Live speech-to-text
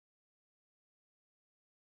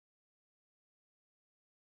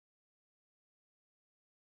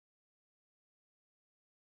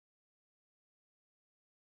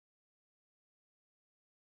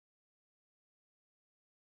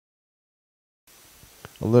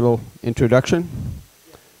a little introduction.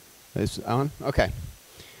 Is it on? Okay.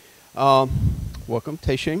 Welcome,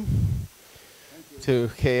 Tehching, to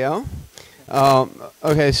KL.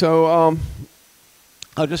 Okay, so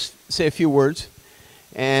I'll just say a few words,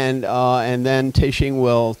 and then Tehching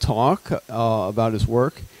will talk about his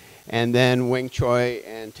work, and then Weng, Choy,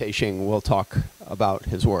 and Tehching will talk about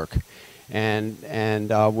his work, and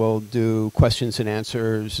we'll do questions and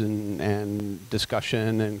answers and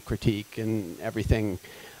discussion and critique and everything.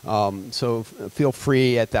 So feel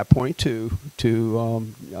free at that point to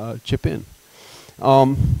chip in.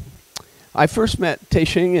 I first met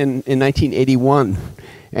Tehching in 1981,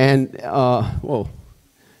 and well,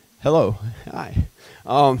 hello, hi.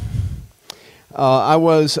 I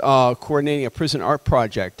was coordinating a prison art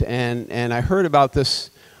project, and I heard about this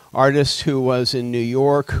artist who was in New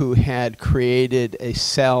York who had created a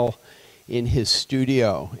cell in his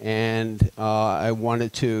studio, and I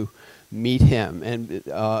wanted to meet him,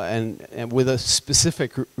 and with a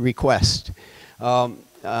specific request,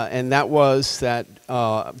 and that was that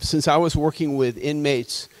since I was working with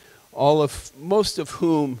inmates, most of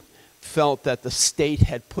whom felt that the state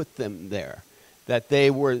had put them there, that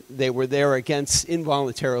they were there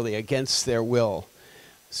involuntarily against their will.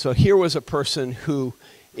 So here was a person who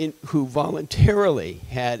voluntarily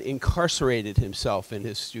had incarcerated himself in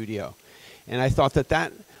his studio, and I thought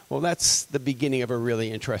well, that's the beginning of a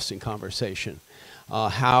really interesting conversation.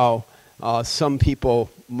 How some people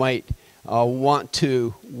might want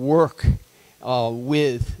to work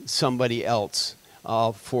with somebody else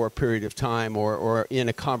for a period of time, or in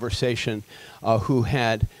a conversation, who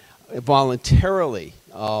had voluntarily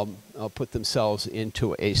put themselves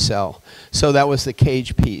into a cell. So that was the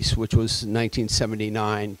Cage piece, which was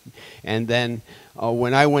 1979. And then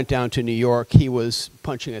when I went down to New York, he was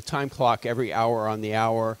punching a time clock every hour on the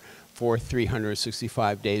hour for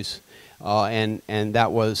 365 days. And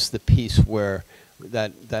that was the piece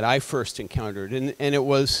that I first encountered. And it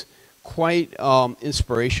was quite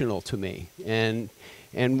inspirational to me. And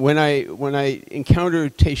when I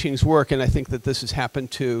encountered Tehching's work, and I think that this has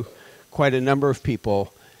happened to quite a number of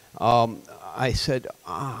people, I said,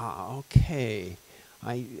 okay,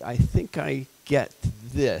 I think I get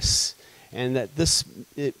this, and that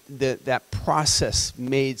that process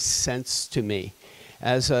made sense to me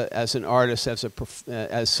as an artist,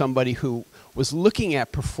 as somebody who was looking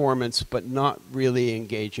at performance but not really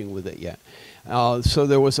engaging with it yet. So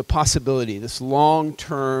there was a possibility, this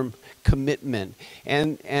long-term commitment,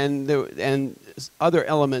 and other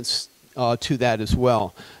elements to that as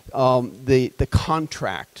well. The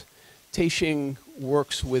contract. Tehching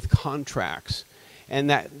works with contracts,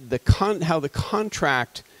 and how the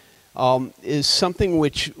contract is something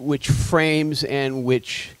which frames and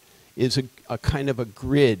which is a kind of a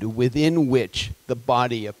grid within which the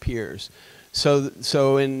body appears. So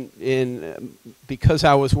because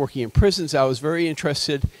I was working in prisons, I was very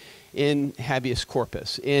interested in habeas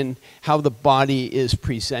corpus, in how the body is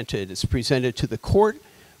presented. It's presented to the court,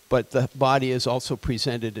 but the body is also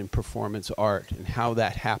presented in performance art, and how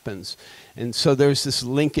that happens. And so there's this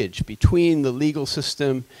linkage between the legal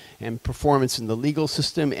system and performance in the legal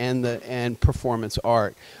system and performance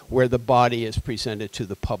art, where the body is presented to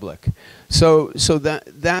the public. So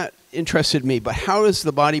that interested me. But how is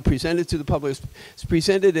the body presented to the public? It's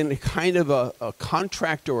presented in a kind of a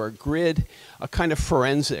contract or a grid, a kind of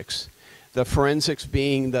forensics. The forensics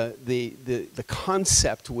being the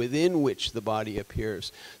concept within which the body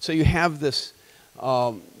appears. So you have this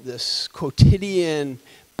this quotidian,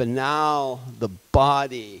 banal, the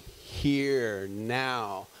body here,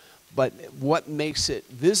 now. But what makes it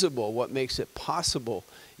visible, what makes it possible,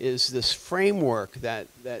 is this framework that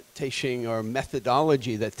Tehching, or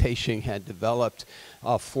methodology that Tehching had developed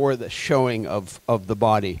for the showing of the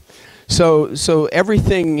body. So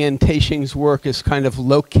everything in Tehching's work is kind of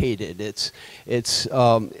located. It's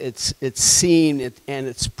seen and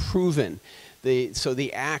it's proven. So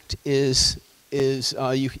the act is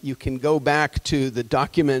you can go back to the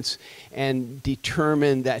documents and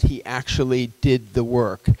determine that he actually did the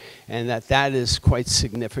work, and that is quite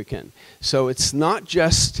significant. So it's not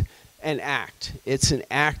just an act, it's an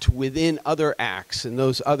act within other acts, and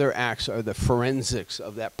those other acts are the forensics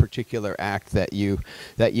of that particular act that you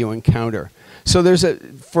encounter. So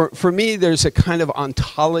for me there's a kind of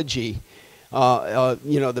ontology,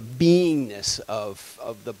 you know, the beingness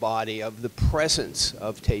of the body, of the presence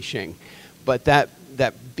of Tehching. But that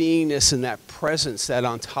beingness and that presence, that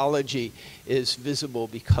ontology, is visible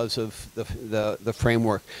because of the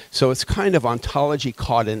framework. So it's kind of ontology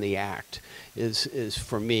caught in the act is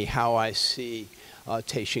for me how I see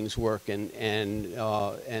Tehching's work and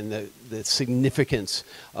the significance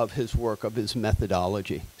of his work, of his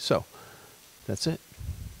methodology. So that's it.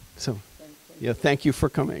 So yeah, thank you for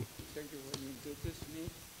coming. Thank you for introducing me.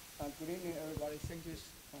 Good evening, everybody. Thank you.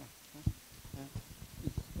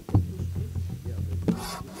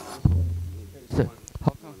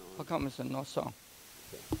 How come it's no song?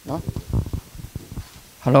 No?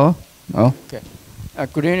 Hello? No? Okay.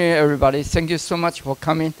 Good evening, everybody. Thank you so much for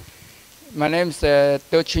coming. My name is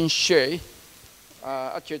Tehching Hsieh.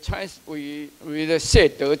 Actually, Chinese, we say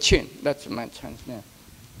Tehching. That's my Chinese name.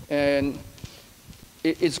 And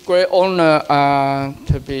it's a great honor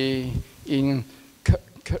to be in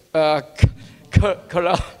Kuala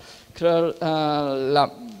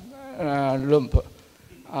Lumpur.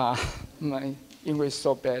 My English is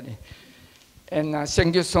so bad. And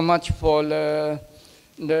thank you so much for the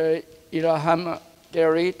ILHAM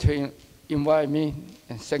gallery to invite me.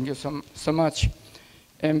 And thank you so much.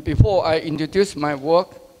 And before I introduce my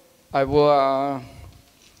work, I will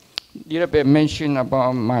little bit mention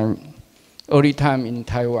about my early time in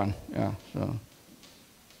Taiwan. Yeah, so.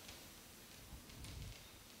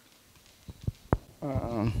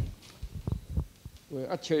 Well,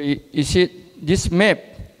 actually, you see this map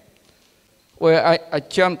where I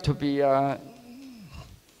jumped to be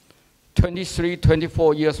 23,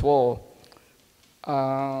 24 years old.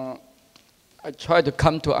 I tried to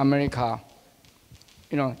come to America,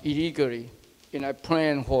 illegally. And I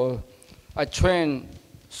trained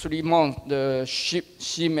 3 months the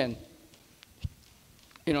seaman,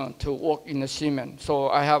 to work in the seaman. So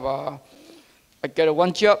I get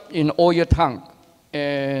one job in oil tank.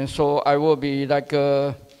 And so I will be like,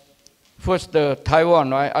 first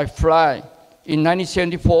Taiwan, right? I fly, in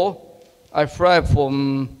 1974, I fly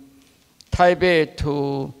from Taipei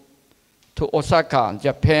to Osaka,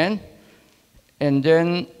 Japan. And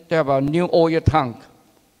then they have a new oil tank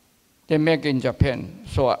they make in Japan.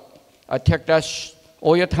 So I take that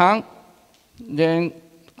oil tank, then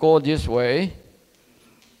go this way.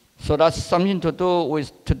 So that's something to do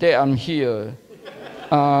with today I'm here.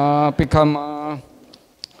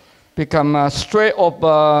 Become Strait of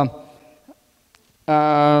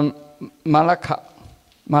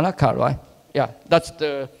Malacca, right? Yeah, that's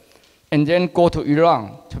and then go to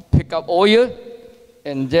Iran to pick up oil,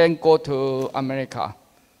 and then go to America.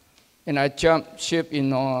 And I jumped ship in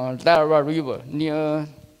Delaware River near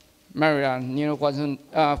Maryland, near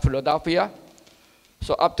Philadelphia.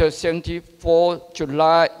 So after 74,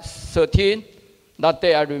 July 13, that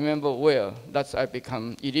day I remember well. That's I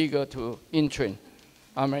become illegal to enter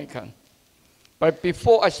American. But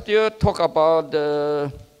before I still talk about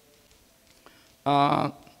the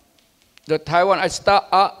Taiwan, I start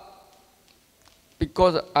up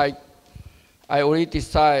because I already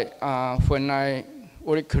decide when I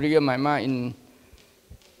already clear my mind.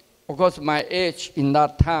 Of course, my age in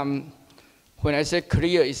that time, when I say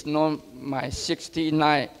clear, it's not my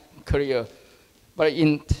 69 career, but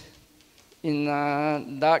in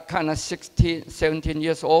that kind of 16, 17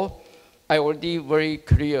 years old, I already very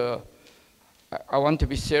clear. I want to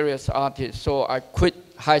be serious artist, so I quit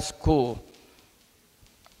high school.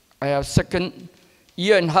 I have 2.5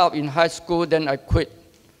 years in high school, then I quit.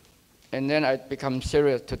 And then I become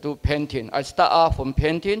serious to do painting. I start off from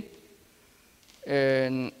painting,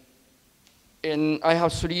 and I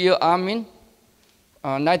have 3-year army.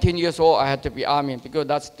 19 years old, I had to be army because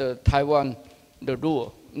that's the Taiwan, the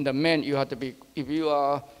rule. The men, you have to be, if you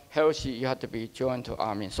are healthy, you have to be joined to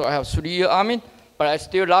army. So I have 3-year army, but I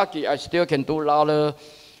still lucky. I still can do a lot of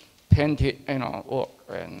painting, work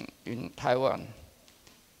in Taiwan.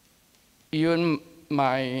 Even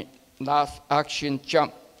my last action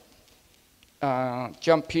jump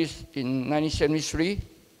piece in 1973.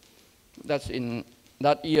 That's in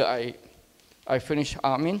that year I finished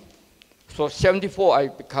army. So 74 I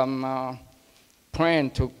become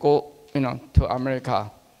plan to go to America,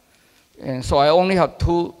 and so I only have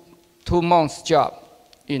two months job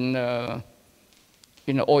in the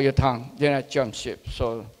oil tank. Then I jump ship.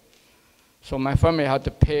 So my family had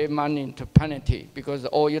to pay money to penalty because the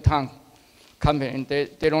oil tank company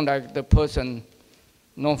they don't like the person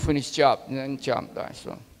no finished job and then jump that.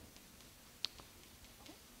 So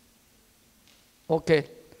okay,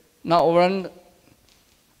 now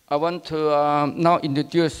I want to now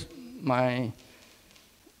introduce my.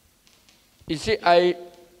 You see,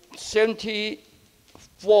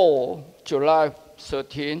 74 July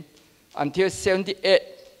 13 until 78.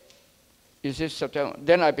 You see, September.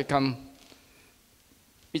 Then I become.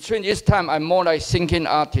 Between this time, I'm more like thinking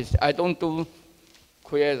artist. I don't do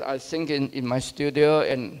create. I think in my studio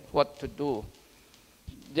and what to do.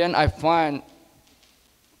 Then I find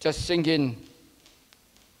just thinking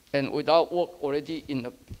And without work already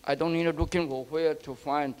I don't need looking for where to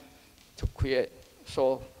find to create.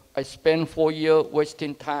 So I spent 4 years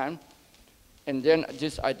wasting time, and then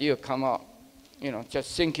this idea come out,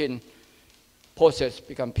 just thinking process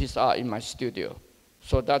become piece art in my studio.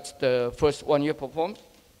 So that's the first 1 year performance.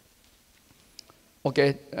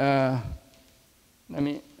 Okay, let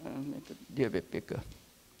me make it a little bit bigger.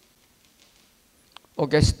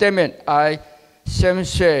 Okay, statement. Tehching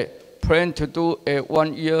Hsieh, plan to do a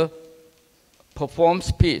 1 year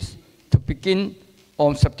performance piece to begin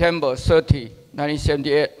on September 30,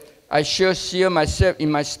 1978. I shall see myself in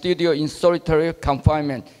my studio in solitary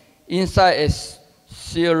confinement inside a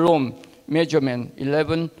sheer room, measurement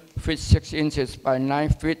 11 feet 6 inches by 9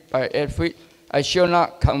 feet by 8 feet. I shall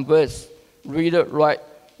not converse, read, write,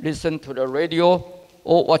 listen to the radio,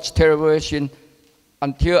 or watch television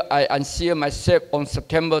until I unseal myself on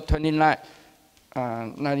September 29,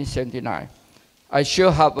 1979. I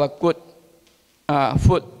shall have a good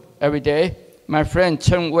food every day. My friend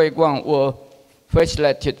Chen Wei-Guang will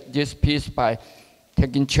facilitate this piece by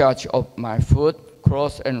taking charge of my food,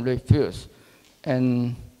 clothes, and refuse.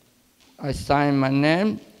 And I sign my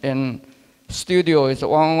name, and studio is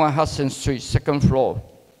 111 Hudson Street, 2nd floor.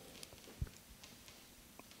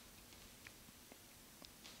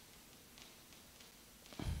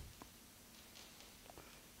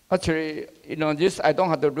 Actually, this I don't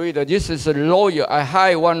have to read. This is a lawyer. I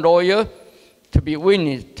hired one lawyer to be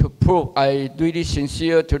witness to prove I really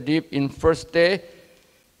sincere to live in first day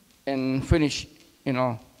and finish,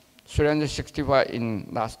 365 in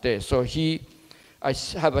last day. So I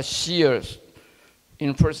have a shears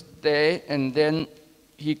in first day, and then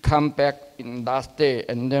he come back in last day,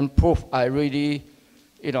 and then prove I really,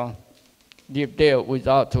 live there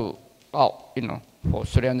without out, for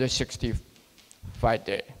 365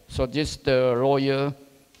 days. So this the lawyer,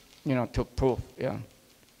 to prove, yeah.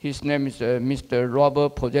 His name is Mr.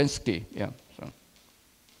 Robert Podensky, yeah. So.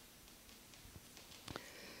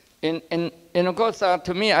 And of course,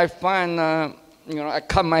 to me, I find, I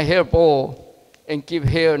cut my hair bald and give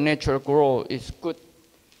hair natural growth. It's good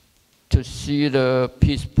to see the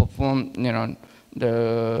piece perform,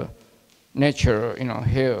 the natural,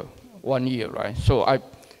 hair 1 year, right? So I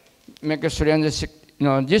make a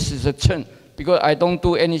 360, this is a Chen. Because I don't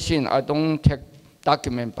do anything, I don't take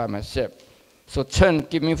document by myself. So Chen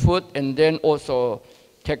give me food, and then also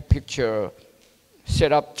take picture,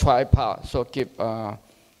 set up tripod. So keep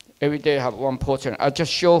every day have one portion. I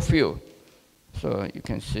just show few, so you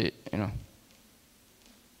can see,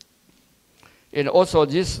 And also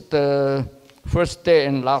this the first day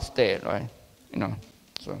and last day, right?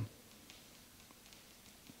 So.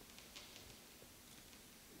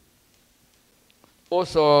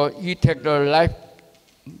 Also, he take the life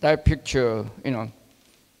picture, in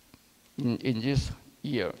this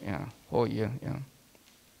year, yeah, whole year, yeah.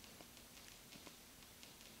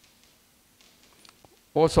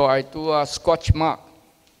 Also, I do a scotch mark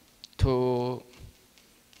to,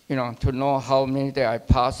 to know how many days I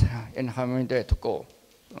pass and how many days to go.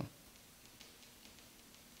 So.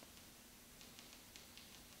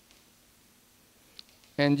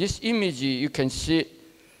 And this image, you can see.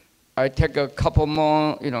 I take a couple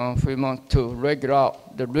more, 3 months to regulate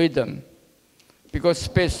out the rhythm. Because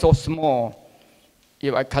space so small,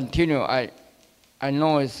 if I continue, I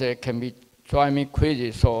know it can be drive me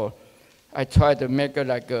crazy. So I try to make it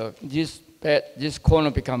like this corner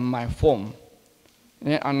become my form.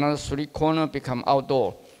 And then another 3 corners become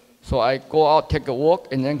outdoor. So I go out, take a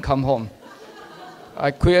walk, and then come home.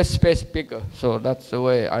 I create space bigger. So that's the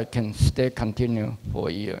way I can continue for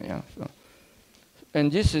a year, yeah. So. And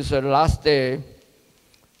this is the last day,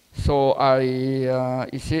 so I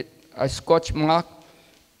scotch mark.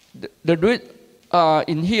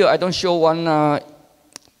 In here, I don't show one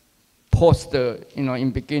poster,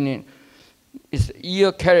 in beginning. It's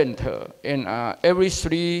year calendar, and every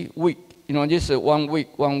 3 weeks, this is 1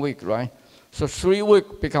 week, right? So 3 weeks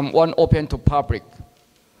become one open to public.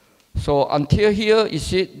 So until here, you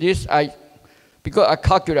see this, because I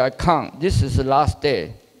calculate, I count, this is the last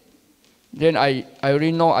day. Then I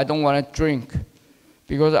already know I don't want to drink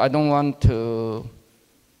because I don't want to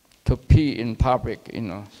pee in public,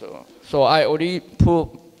 So I already put,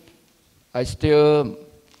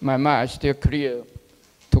 my mind is still clear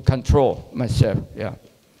to control myself, yeah.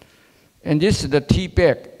 And this is the tea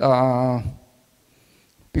bag.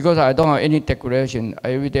 Because I don't have any decoration,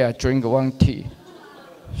 every day I drink 1 tea.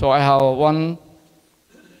 So I have one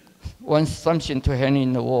something to hang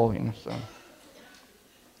in the wall, so.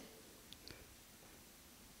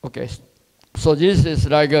 Okay, so this is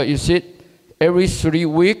like, you see, every 3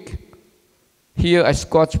 weeks, here I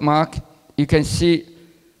scotch mark, you can see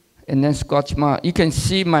and then scratch mark. You can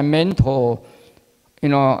see my mental, you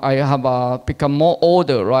know, I have become more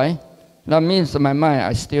older, right? That means my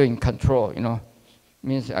mind is still in control, you know.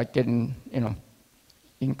 Means I get in, you know,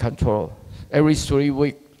 in control. Every 3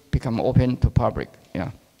 weeks become open to public, yeah.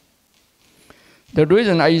 The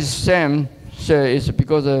reason I use Sam is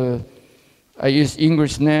because I use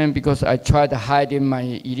English name because I try to hide in my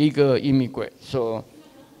illegal immigrant. So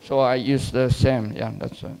I use the Sam, yeah,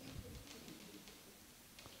 that's it.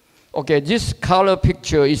 Okay, this color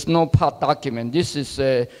picture is no part document. This is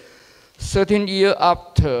 13 years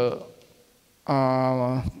after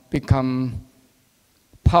become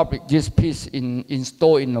public, this piece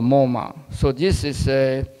installed in the MoMA. So this is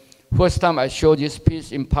first time I show this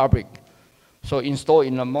piece in public. So installed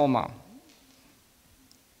in the MoMA.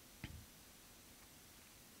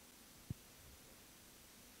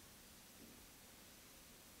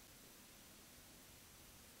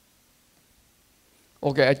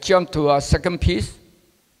 Okay, I jump to a second piece.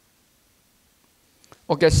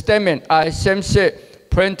 Okay, statement. I Sam said,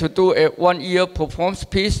 plan to do a 1-year performance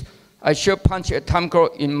piece. I should punch a time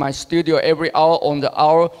clock in my studio every hour on the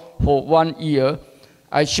hour for 1 year.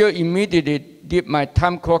 I should immediately dip my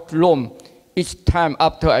time clock wrong each time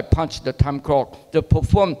after I punch the time clock. The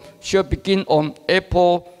performance should begin on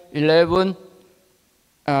April 11,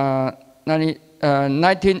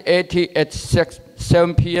 1980 at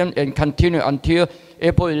 7 p.m. and continue until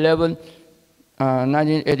April 11,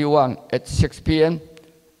 1981 at 6 p.m.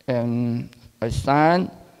 And I sign,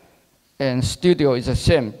 and studio is the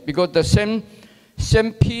same. Because the same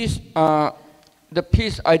piece, the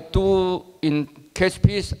piece I do in case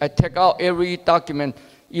piece, I take out every document,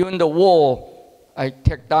 even the wall, I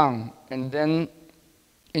take down, and then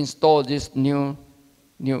install this new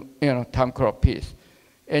time clock piece.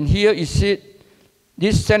 And here you see,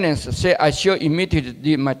 this sentence say I should immediately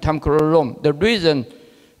do my time clock wrong. The reason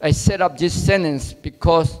I set up this sentence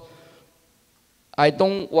because I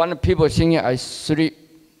don't want people thinking I sleep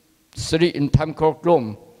in time clock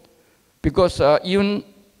room. Because even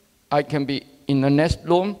I can be in the next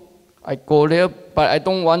room, I go there, but I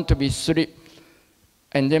don't want to be sleep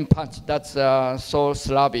and then punch. That's so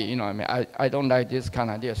sloppy, you know what I mean? I don't like this kind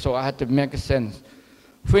of idea, so I had to make sense.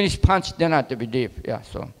 Finish punch, then I have to be leave, yeah,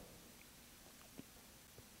 so.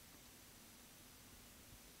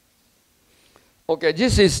 Okay,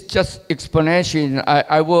 this is just explanation.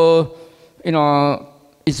 I will, you know,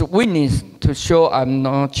 it's a witness to show I'm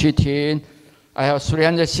not cheating. I have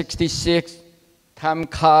 366 time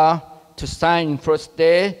card to sign first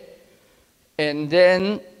day, and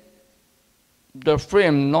then the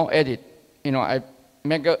frame no edit. You know, I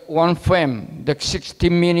make one frame. The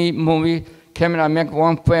 60-minute movie camera make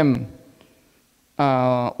one frame.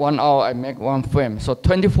 1 hour I make one frame. So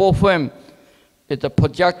 24 frame. It's a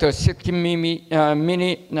projector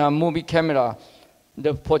 60-minute movie camera.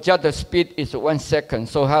 The projector speed is 1 second,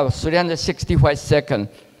 so I have 365 seconds.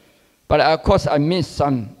 But of course I missed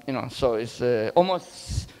some, you know, so it's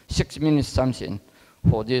almost 6 minutes something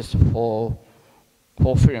for this for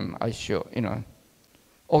film I show, you know.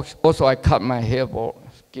 Also I cut my hair ball,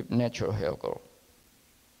 give natural hair growth.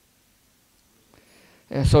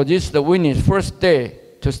 And so this is the witness first day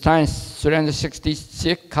to sign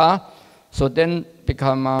 366 car. So then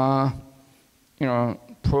become, you know,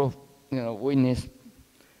 proof, you know, witness.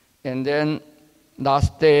 And then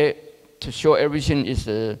last day to show everything is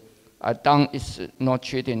I done is not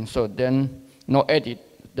cheating. So then no edit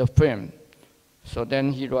the film. So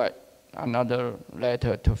then he write another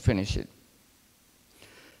letter to finish it.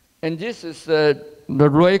 And this is the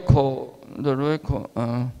record,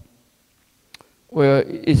 where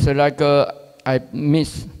it's like I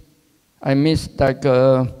miss like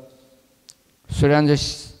 300,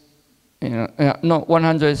 you know, no,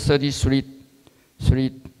 133,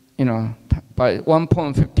 you know, by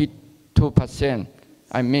 1.52%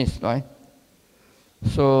 I missed, right?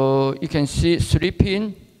 So you can see 3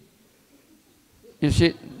 pin. You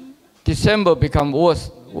see, December become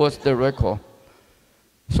worse the record.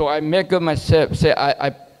 So I make myself say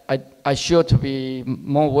I should to be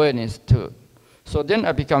more awareness too. So then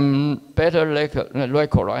I become better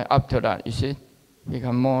record, right? After that, you see,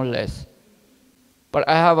 become more or less. But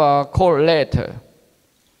I have a call letter.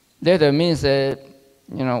 Letter means, you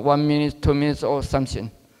know, 1 minute, 2 minutes or something.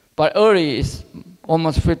 But early is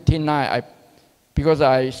almost 59. Because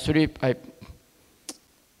I sleep, I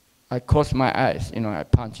close my eyes, you know, I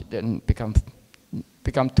punch, then become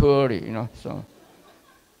too early, you know, so.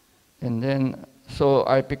 And then, so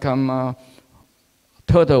I become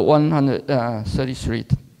total 133,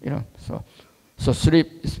 you know, so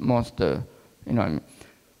sleep is most, you know what I mean.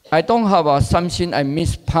 I don't have something I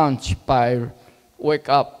miss punch by wake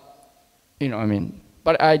up You know what I mean?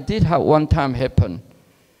 But I did have one time happen.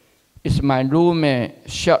 It's my roommate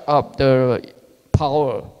shut up the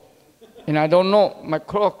power. And I don't know, my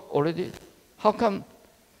clock already, how come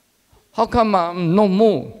no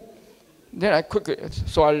move? Then I quickly,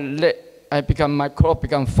 so I become, my clock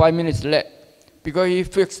become 5 minutes late because he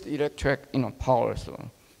fixed electric, you know, power.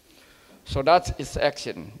 So that's its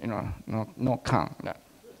action, you know, no count. That.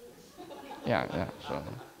 Yeah, so,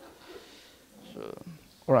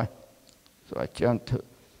 all right. So I jump to,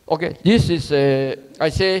 okay, this is, I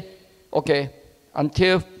say, okay,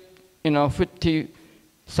 until, you know, 50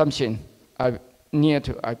 something, I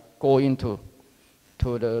go into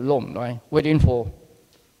the room, right? Waiting for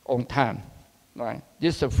on time, right?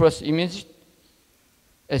 This is the first image.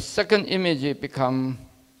 A second image become,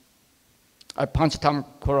 I punch time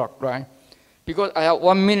clock, right? Because I have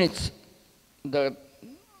 1 minute,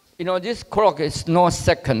 you know, this clock is no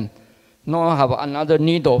second, no have another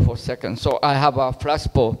needle for second. So I have a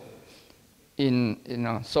flexible in, you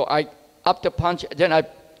know, so I, after punch, then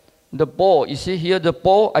the ball, you see here the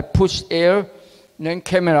ball, I push air, then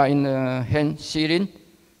camera in the hand ceiling,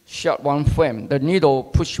 shot one frame. The needle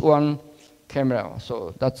push one camera,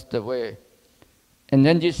 so that's the way. And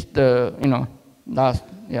then this, you know, last,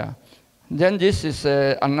 yeah. Then this is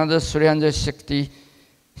another 65,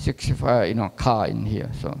 you know, car in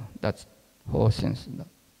here, so that's whole sense.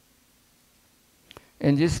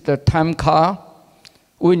 And this is the time car.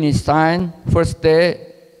 We sign first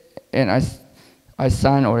day, and I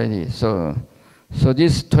signed already. So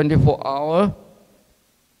this 24 hour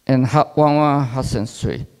and 1 hour Hudson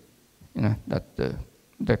Street. You know, that's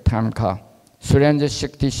the time car.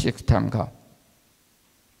 366 time car.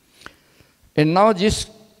 And now this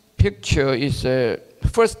picture is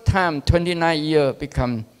first time 29 years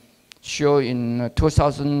become show in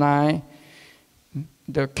 2009.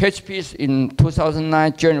 The catch piece in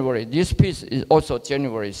 2009 January. This piece is also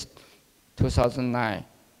January 2009.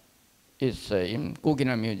 It's in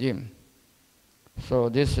Guggenheim Museum. So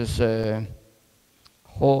this is a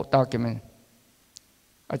whole document.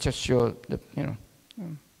 I just show the, you know.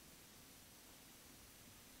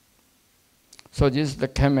 So this is the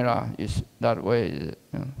camera is that way. You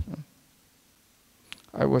know, so.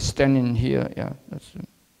 I was standing here, yeah. That's it.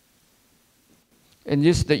 And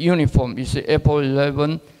this is the uniform. You see April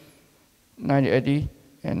 11, 1980,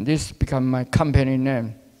 and this become my company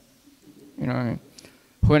name. You know,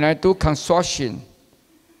 when I do construction,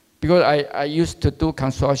 because I used to do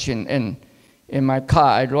construction, and in my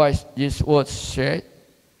car I write this word "shed."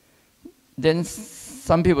 Then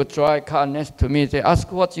some people drive car next to me. They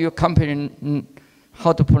ask, "What's your company?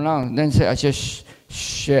 How to pronounce?" Then say, "I just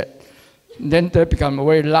shed." Then they become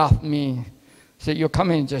very laugh me. Say, "Your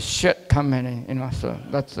company is a shed company," you know. So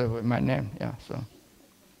that's my name. Yeah. So,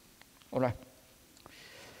 all right.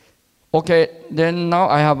 Okay. Then now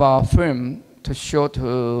I have a film to show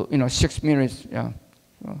to 6 minutes. Yeah.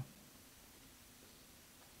 So.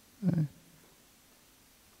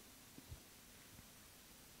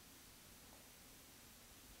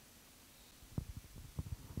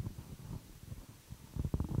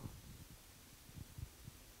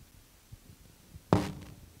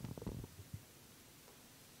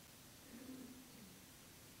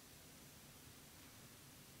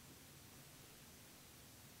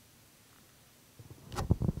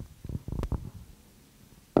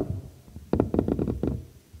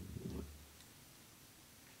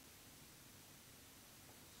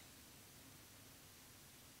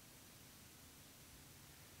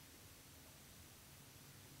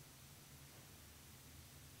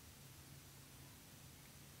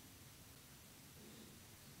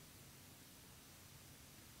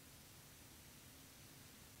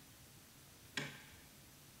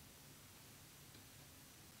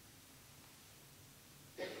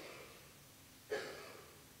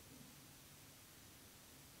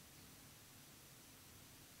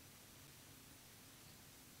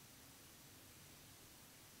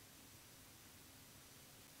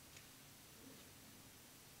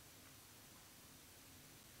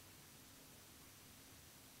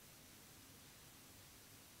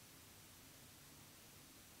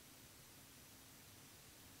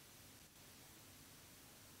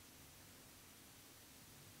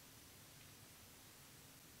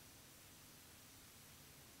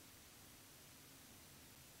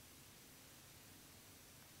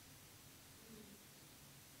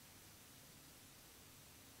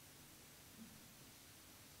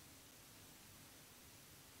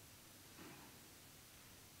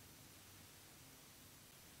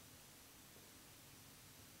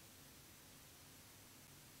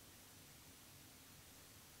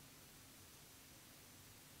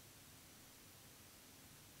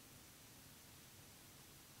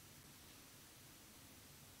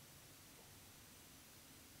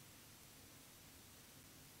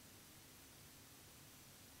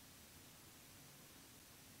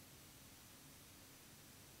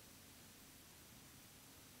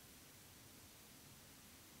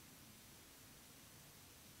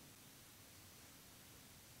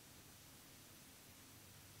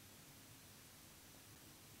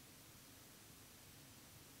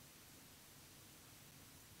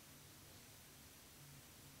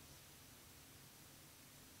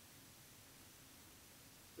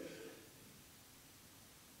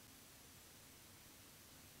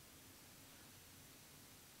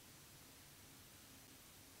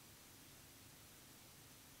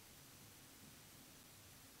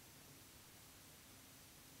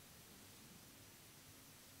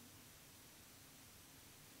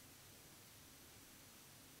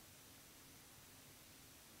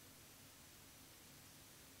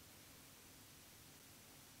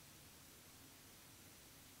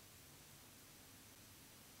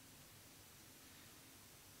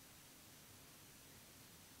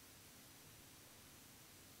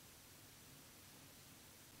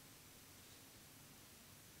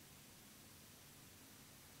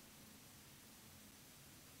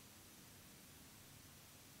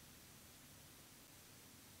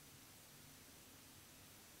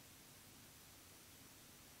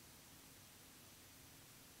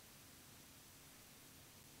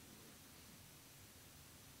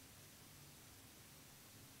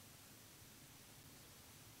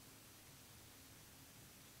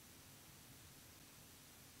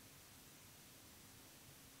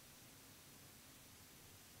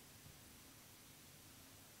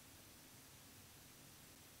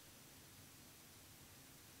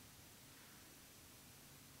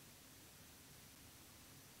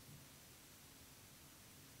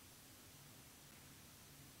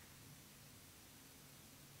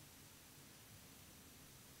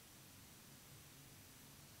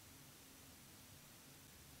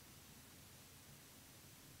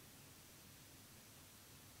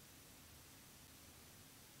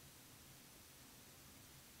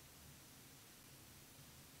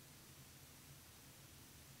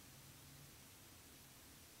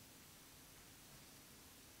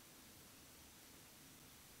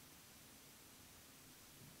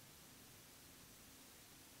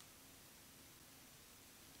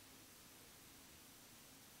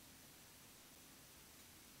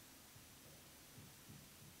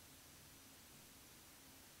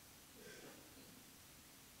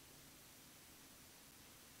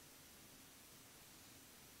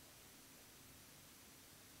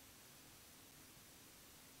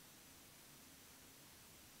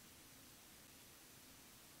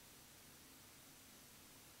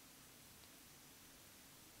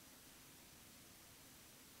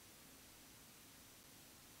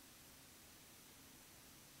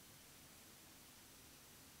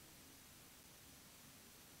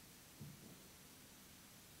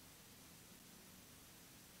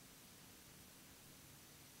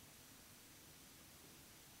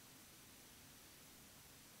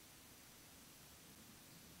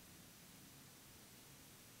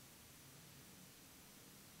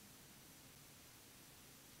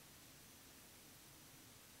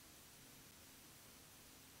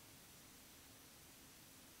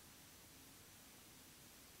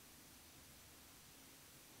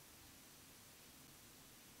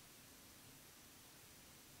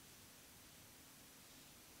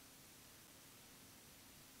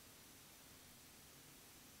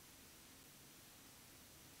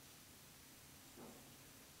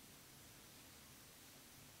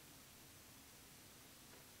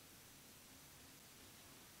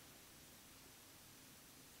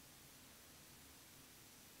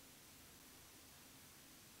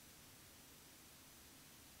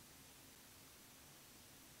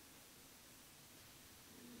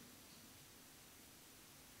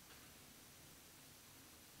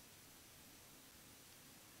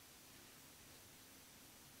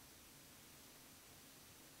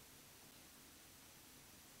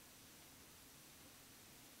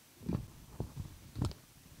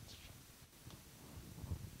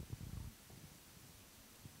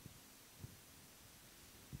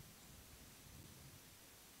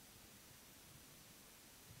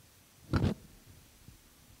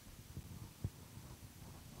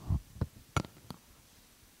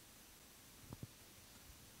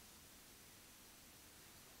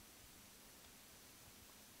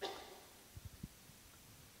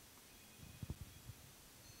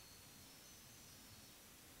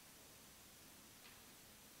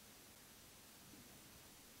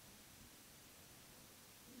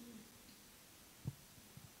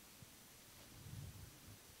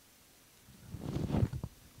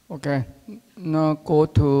 Okay, now go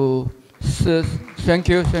to thank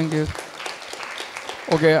you.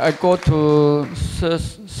 Okay, I go to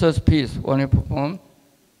third piece when you perform.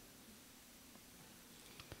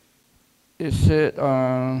 Is it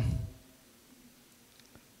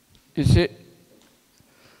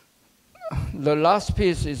the last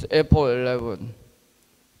piece is April 11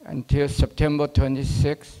 until September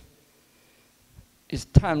 26. It's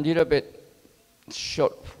time a little bit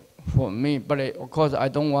short for me, but of course I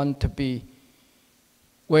don't want to be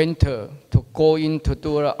winter to go in to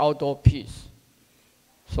do an outdoor piece.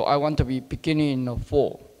 So I want to be beginning in the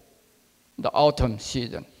fall, the autumn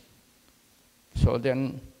season. So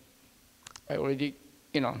then I already,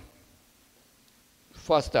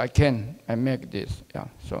 fast I can, I make this, yeah,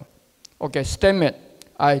 so. Okay, statement,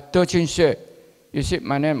 Tehching Hsieh. You see,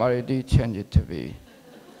 my name already changed to be.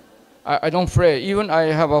 I don't afraid, even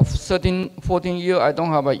I have a 14 year,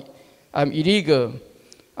 I'm illegal.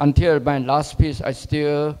 Until my last piece, I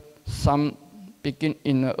still begin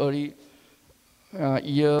in the early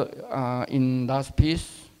year in last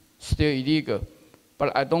piece, still illegal.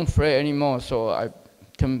 But I don't afraid anymore, so I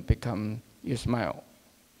can use my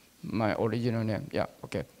original name, yeah,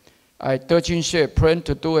 okay. Tehching Hsieh plan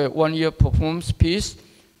to do a 1 year performance piece.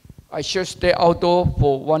 I should stay outdoor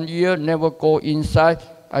for 1 year, never go inside.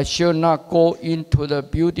 I should not go into the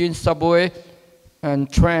building, subway, and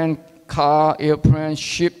train, car, airplane,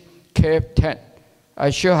 ship, cave, tent.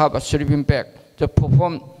 I should have a sleeping bag. The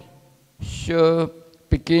performance should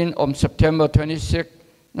begin on September 26,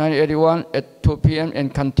 1981 at 2 p.m.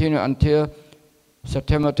 and continue until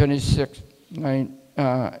September 26,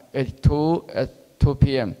 1982 at 2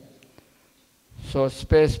 p.m. So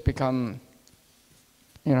space become,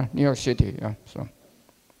 New York City, yeah, so.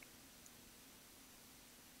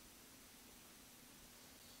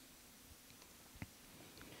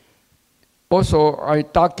 Also, I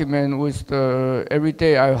document with every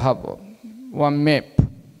day I have one map,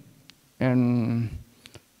 and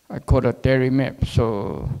I call it daily map.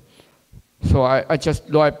 So I just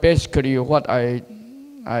write basically what I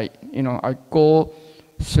go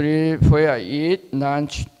sleep, where I eat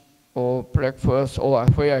lunch or breakfast, or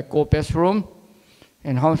where I go bathroom,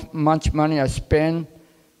 and how much money I spend,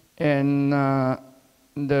 and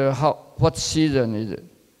what season is it.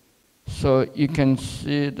 So you can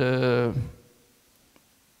see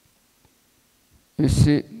you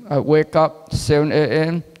see, I wake up 7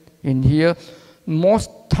 a.m. in here.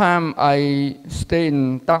 Most time I stay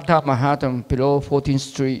in downtown Manhattan below 14th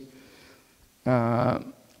Street. But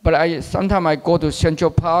sometimes I go to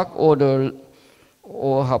Central Park or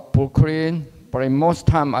Brooklyn, but most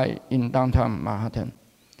time I in downtown Manhattan.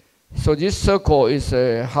 So this circle is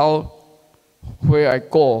where I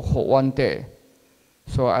go for 1 day.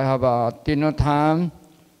 So I have a dinner time,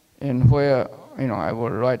 and where I will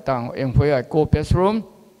write down, and where I go bathroom,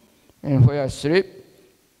 and where I sleep.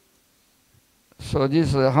 So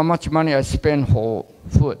this is how much money I spend for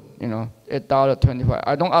food, $8.25.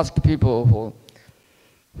 I don't ask people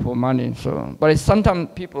for money. So, but sometimes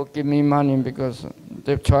people give me money because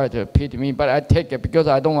they try to pity me, but I take it because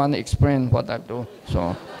I don't want to explain what I do.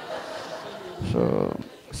 So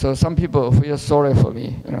some people feel sorry for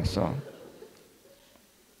me, so.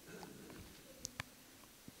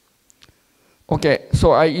 Okay,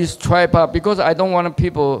 so I use tripod because I don't want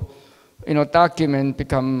people, document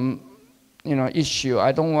become, issue.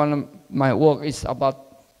 I don't want my work is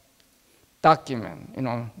about document,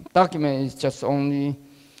 Document is just only,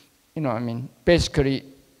 basically,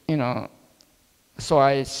 so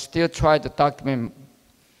I still try to document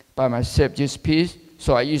by myself this piece.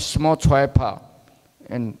 So I use small tripod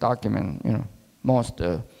and document, most.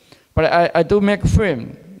 But I do make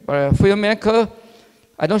film. But a filmmaker,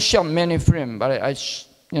 I don't shoot many films, but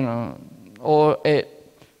all 8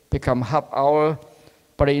 become half hour.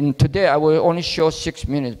 But today I will only show 6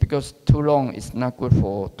 minutes because too long is not good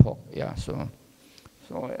for talk. Yeah,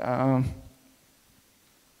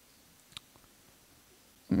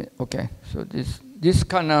 okay. So this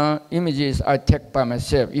kind of images I take by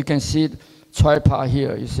myself. You can see tripod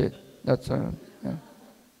here. You see that's yeah.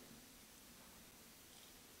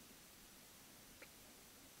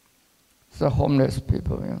 The homeless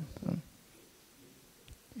people, yeah. So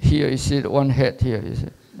here you see one head here, you see.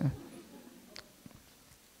 Yeah.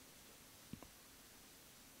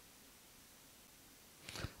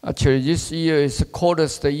 Actually, this year is the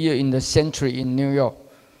coldest year in the century in New York.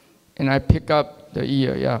 And I pick up the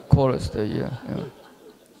year, yeah, coldest year. Yeah.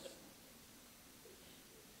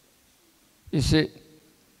 You see,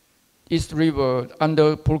 East River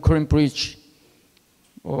under Brooklyn Bridge.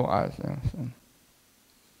 Oh, yeah, so.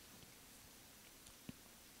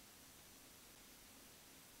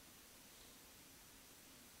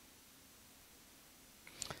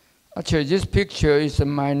 Actually, this picture is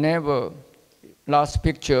my neighbor. Last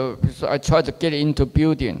picture, so I tried to get into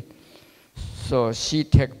building. So she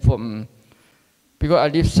take from, because I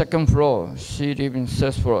live second floor, she live in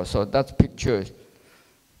third floor. So that picture,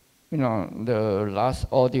 you know, the last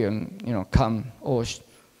audience, you know, come or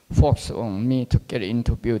focus on me to get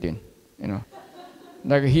into building, you know.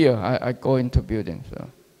 Like here, I go into building, so.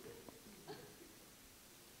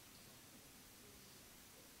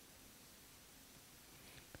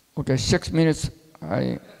 Okay, 6 minutes,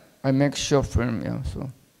 I make short film, yeah,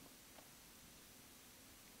 so.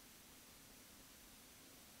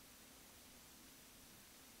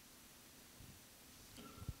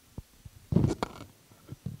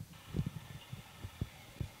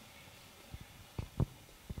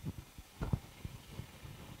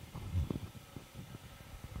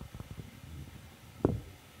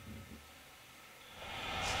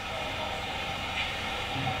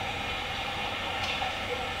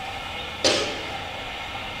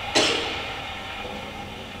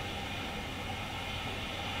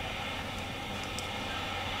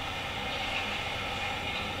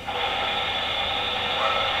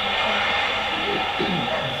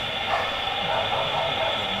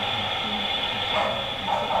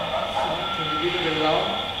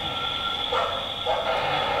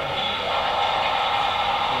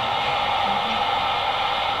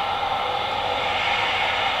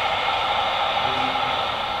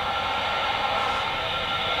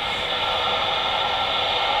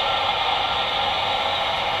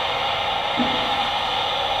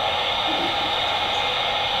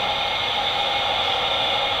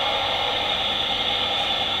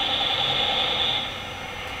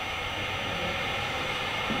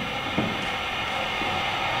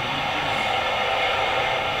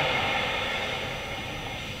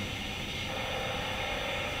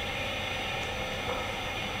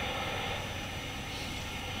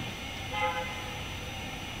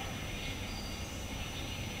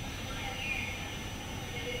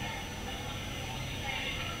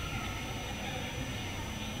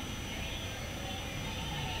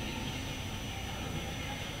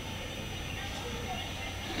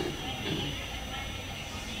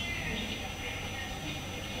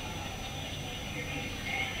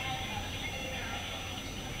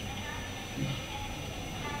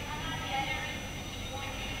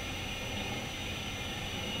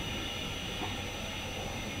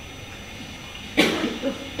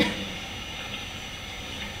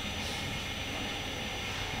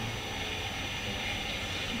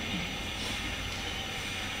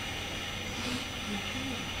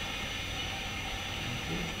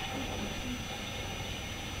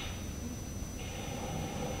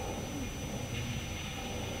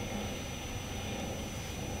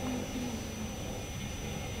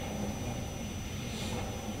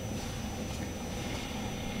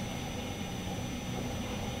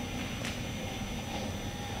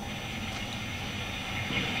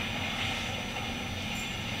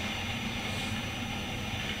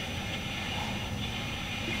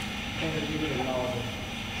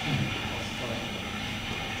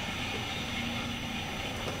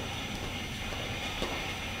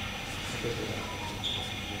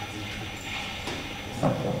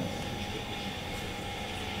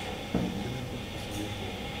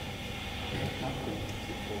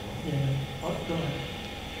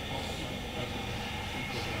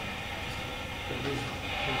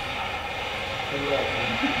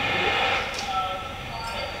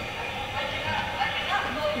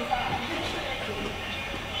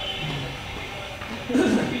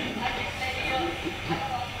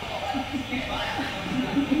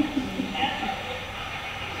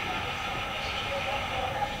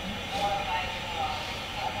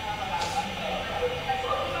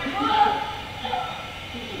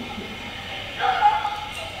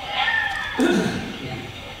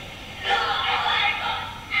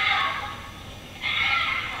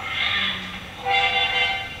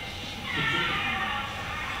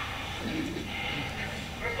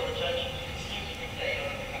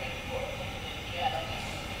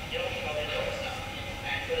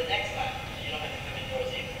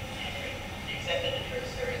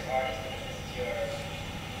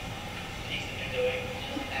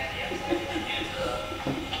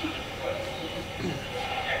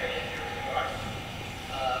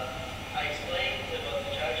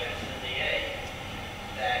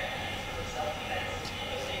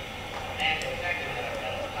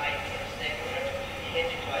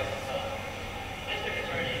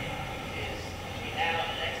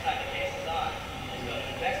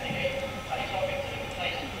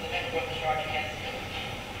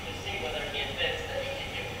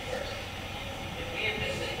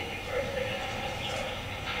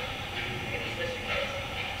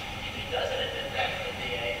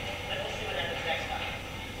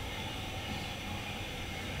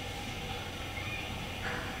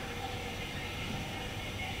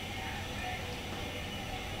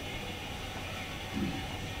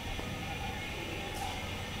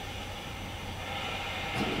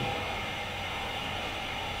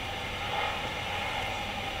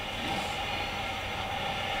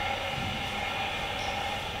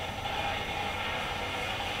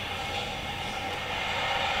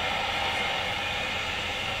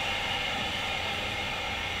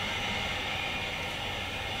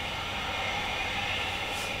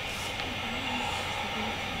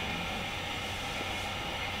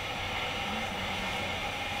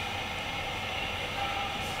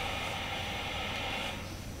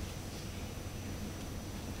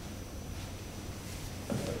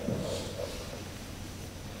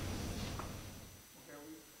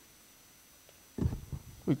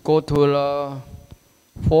 We go to the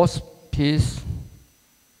fourth piece.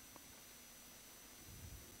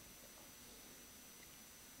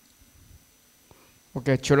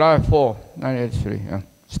 Okay, July 4, 1983, yeah,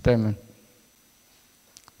 statement.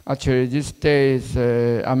 Actually, this day is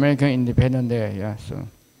American Independence Day, yeah, so.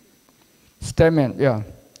 Statement, yeah.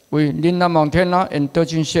 We, Linda Montana and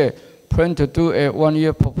Tehching Hsieh, plan to do a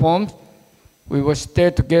one-year performance. We will stay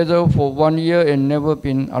together for 1 year and never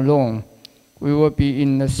been alone. We will be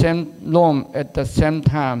in the same room at the same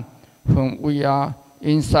time when we are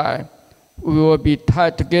inside. We will be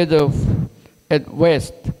tied together at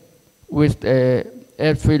waist with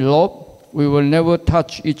every rope. We will never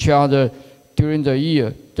touch each other during the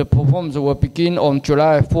year. The performance will begin on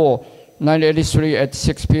July 4, 1983 at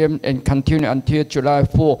 6 p.m. and continue until July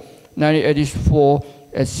 4, 1984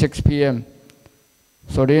 at 6 p.m.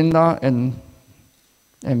 So Linda and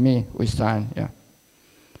me, we sign, yeah.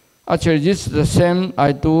 Actually, this is the same.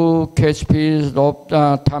 I do catch piece,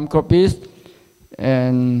 time crop piece,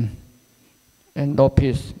 and rope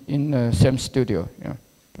piece in the same studio, yeah.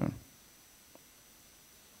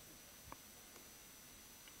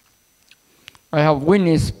 I have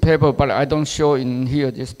witness paper, but I don't show in here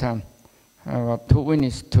this time. I have 2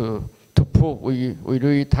 witnesses to prove we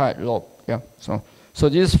really tight rope. Yeah. So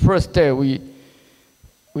this first day we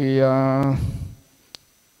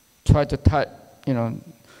try to tie,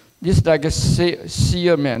 this is like a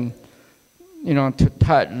seaman, to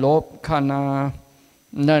tie rope kinda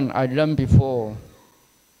I learned before,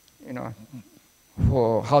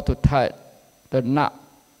 for how to tie the knot.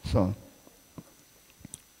 So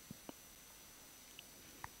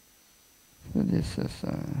this is,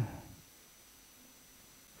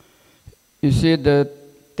 you see the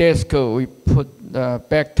desk we put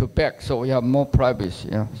back to back, so we have more privacy.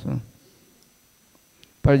 Yeah. So,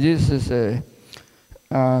 but this is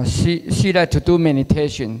she likes to do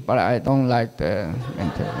meditation, but I don't like the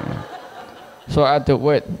meditation. So I have to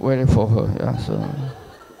wait for her. Yeah. So,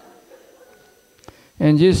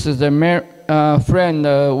 and this is the friend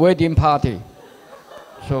wedding party.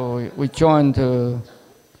 So we joined the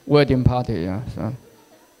wedding party, yeah. So.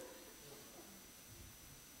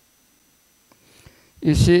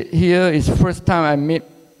 You see, here is the first time I meet,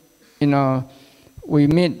 we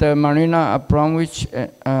meet the Marina Abramowitz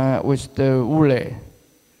with the Ule.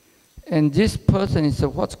 And this person is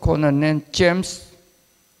what's called the name James,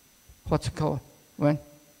 what's it called? When?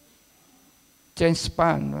 James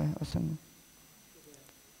Span, right? Or something.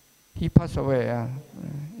 He passed away, yeah.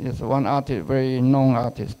 He's one artist, very known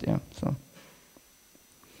artist, yeah. So.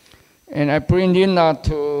 And I bring Linda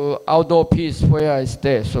to outdoor piece where I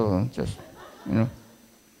stay, so just,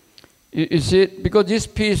 You see, because this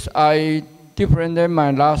piece I different than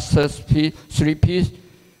my last 3 piece,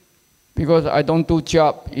 because I don't do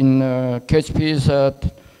job in catch piece, time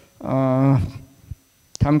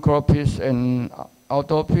crop piece, and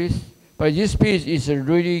outdoor piece. But this piece is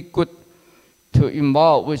really good to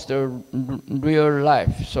involve with the real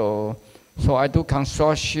life. So I do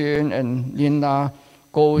construction, and Linda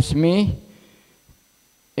go with me,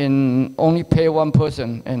 and only pay one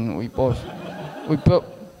person, and we both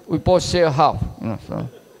share half. So.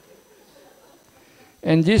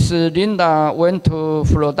 And this Linda went to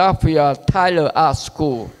Philadelphia Tyler Art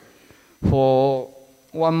School for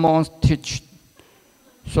 1 month teach.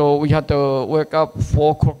 So we had to wake up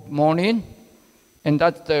 4 o'clock morning, and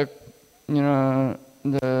that's the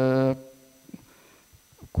the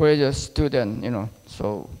graduate student,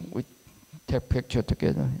 So we take picture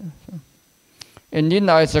together. Yeah, so. And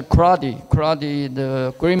Linda is a karate,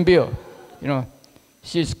 the green bill,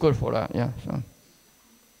 she's good for that. Yeah. So.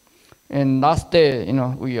 And last day,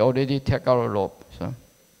 we already take our rope. So.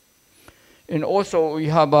 And also we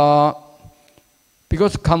have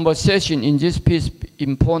because conversation in this piece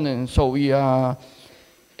important. So we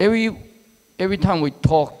every time we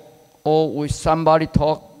talk or with somebody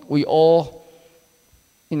talk, we all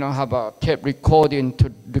have a tape recording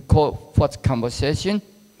to record what's conversation.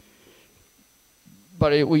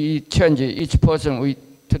 But we change it, each person,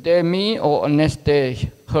 today me or next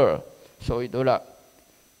day her. So we do that.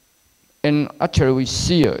 And actually we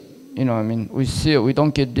see it, we see it, we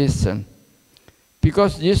don't get listen.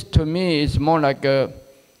 Because this to me is more like a,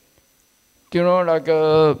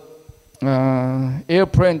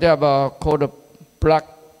 airplane they have called a black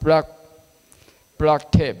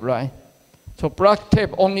tape, right? So black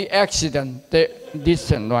tape only accident, they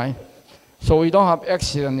listen, right? So we don't have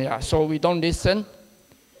accident here, so we don't listen.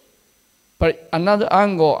 But another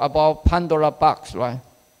angle about Pandora box, right?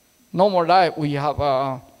 Normal life, we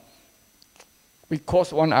have, we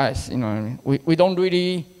close one eyes, We don't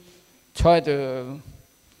really try to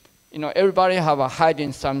You know, everybody have a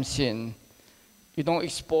hiding something. You don't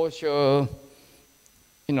expose your,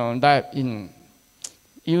 you know, that in,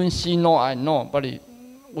 even she know, I know, but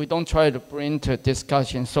we don't try to bring to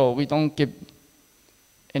discussion, so we don't give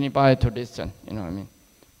anybody to listen, you know what I mean?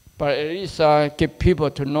 But at least give people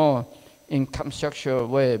to know in conceptual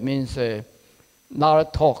way, it means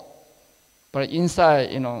not talk. But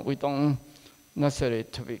inside, you know, we don't necessarily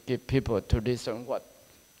give people to listen what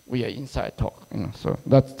we are inside talk, you know. So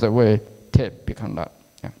that's the way tape become that.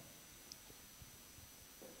 Yeah.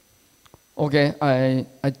 Okay, I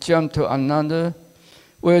jump to another.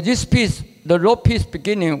 Well, this piece, the raw piece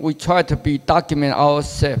beginning, we try to be document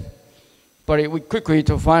ourselves, but we quickly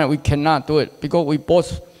to find we cannot do it because we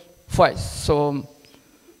both fight so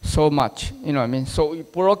much, you know what I mean? So we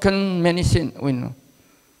broken many things, you know.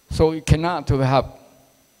 So we cannot to have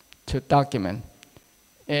to document.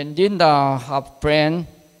 And Linda have friend,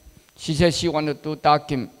 she said she wanted to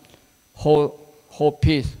document whole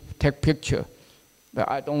piece, take picture, but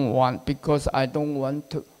I don't want because I don't want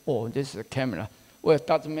to. Oh, this is a camera. Well, it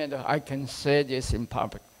doesn't matter. I can say this in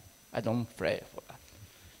public. I don't pray for that.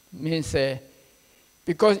 Means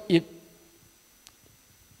because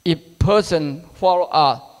if person follow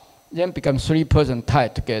us, then become 3 person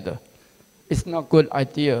tied together. It's not good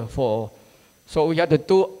idea for. So we have to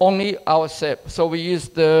do only ourselves. So we use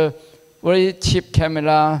the very cheap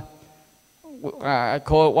camera. I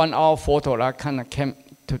call it 1 hour photo. That kind of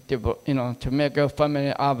to make a family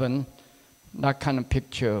album. That kind of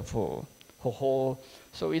picture for whole.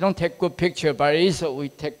 So we don't take good picture, but at least we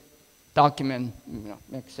take document. You know,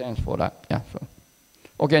 makes sense for that. Yeah. So,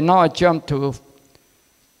 okay. Now I jump to.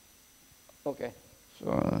 Okay.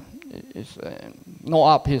 So it's no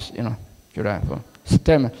art piece, you know. July for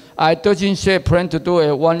statement. I Tehching Hsieh plan to do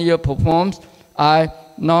a 1-year performance. I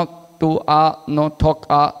not do art, no talk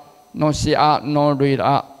art, no see art, no read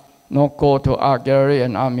art, no go to art gallery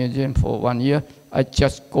and art museum for 1 year. I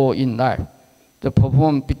just go in life. The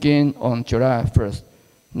performance begin on July 1st,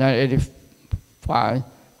 1985,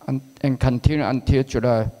 and continue until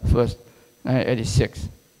July 1st, 1986.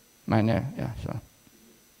 My name, yeah.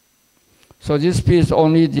 So this piece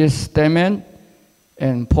only this statement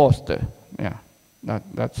and poster. Yeah,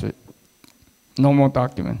 that's it. No more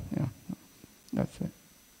document. Yeah, that's it.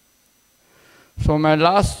 So my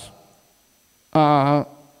last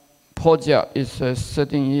project is a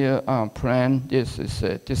 13-year plan. This is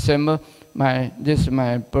December. This is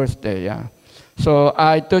my birthday. Yeah. So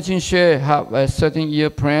I Tehching Hsieh have a 13-year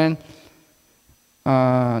plan.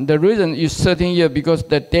 The reason is 13 years because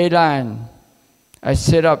the deadline I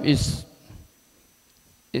set up is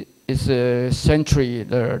a century,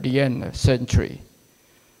 the end century.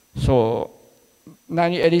 So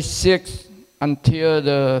 1986 until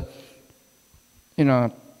the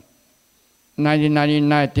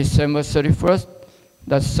 1999 December 31st,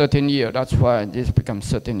 that's 13 years. That's why this becomes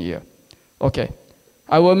 13 years. Okay,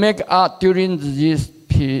 I will make art during this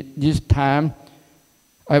time.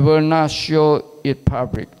 I will not show it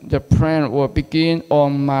public. The plan will begin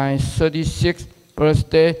on my 36th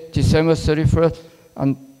birthday, December 31st,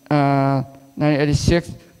 and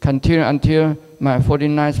 1986, continue until my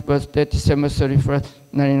 49th birthday, December 31st,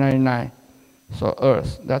 1999. So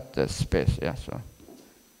Earth, that's the space, yeah, so.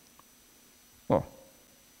 Oh,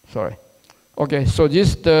 sorry. Okay, so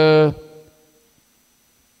this is the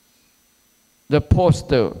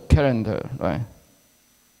poster calendar, right?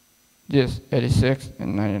 This 86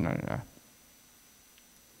 and 1999.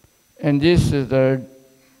 And this is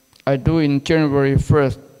I do in January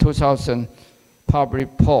 1st, 2000,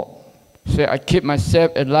 public poll. So I keep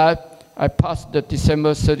myself alive. I passed the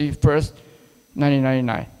December 31st,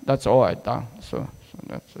 1999. That's all I done. So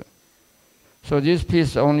that's it. So this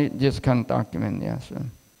piece only this kind of document, yeah.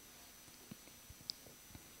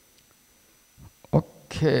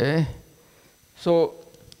 Okay. So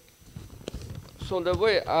the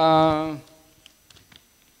way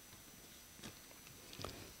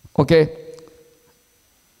okay.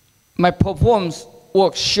 My performance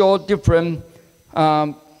work show different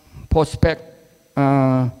perspective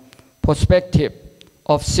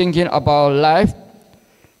of thinking about life,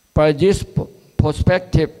 but this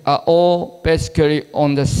perspective are all basically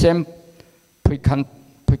on the same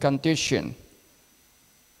precondition.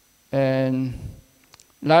 And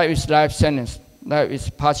life is life sentence, life is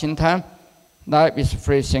passing time, life is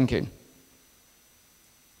free thinking.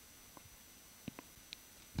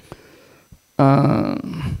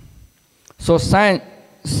 So sign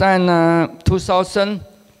 2000,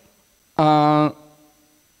 I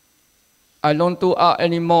don't do art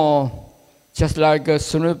anymore. Just like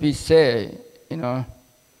Snoopy said,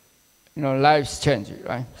 life's changing,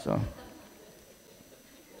 right? So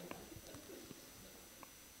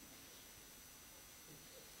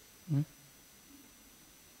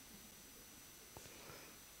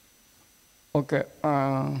Okay.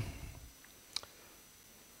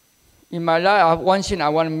 In my life, one thing I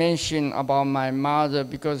want to mention about my mother,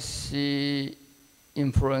 because she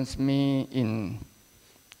influenced me in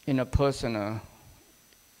a personal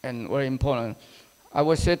and very important. I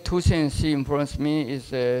would say two things she influenced me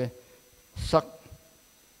is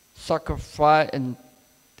sacrifice and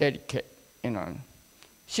dedicate. You know,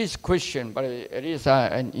 she's Christian, but at least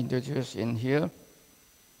I introduced in here.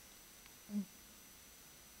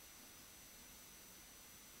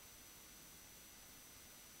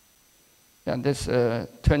 Yeah, that's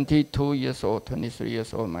 22 years old, 23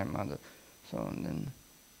 years old, my mother. So then,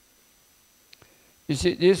 you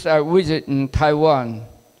see, this I visit in Taiwan.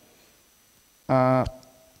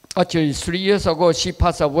 Actually, 3 years ago, she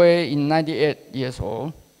passed away in 98 years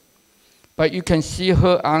old. But you can see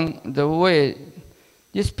her on the way.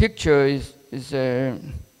 This picture it's a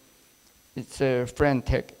friend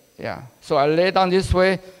take. Yeah. So I lay down this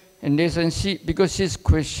way and listen. Because she's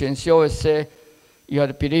Christian, she always say, you have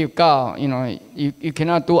to believe God. You know, you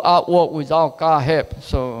cannot do artwork without God help.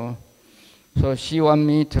 So she want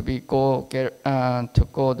me to go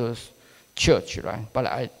to church, right? But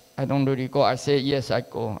I don't really go. I say yes, I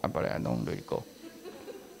go, but I don't really go.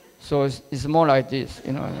 So it's more like this,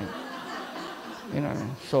 you know. You know,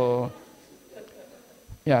 so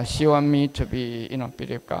yeah, she want me to be, you know,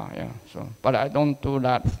 believe God, yeah. So, but I don't do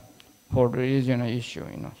that for religion issue,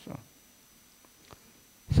 you know.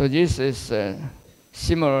 So this is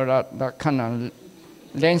similar that kind of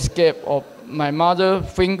landscape of my mother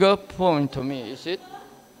finger pointing to me. Is it?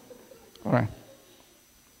 All right.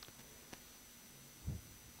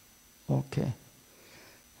 Okay.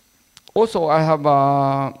 Also, I have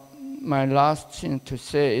my last thing to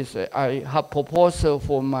say is I have proposal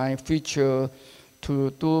for my future to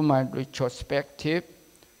do my retrospective,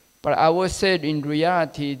 but I would say in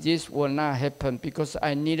reality this will not happen because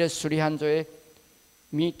I needed 300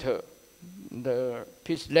 meters, the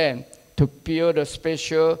piece length, to build a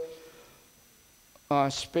special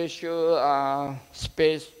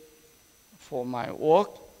space for my work,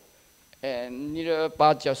 and needed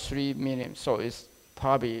about just 3 million. So it's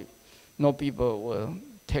probably no people will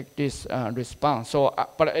take this response. So,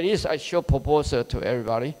 but at least I show proposal to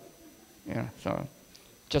everybody. Yeah. So,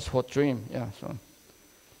 just for dream. Yeah. So,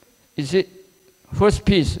 is it first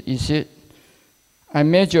piece? Is it? I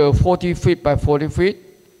measure 40 feet by 40 feet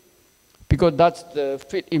because that's the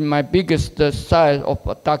fit in my biggest size of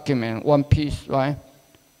a document, one piece, right?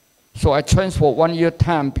 So I transfer 1 year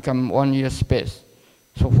time become 1 year space.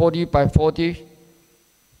 So 40 by 40,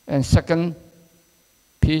 and second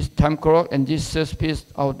piece time clock, and this first piece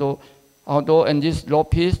outdoor, and this low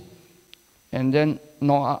piece, and then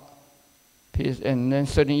NOAA piece, and then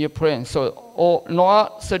 30-year plan. So all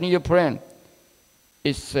NOAA 30-year plan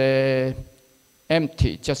is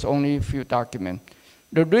empty, just only a few documents.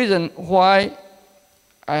 The reason why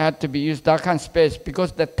I had to be used that kind of space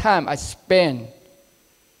because the time I spend,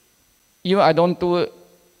 even I don't do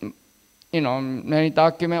you know, many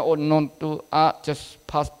documents or not do art, just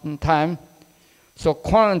passing time. So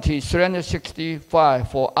quantity 365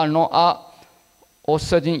 for no art or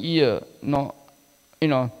 13 year, no, you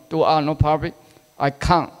know, do art no public. I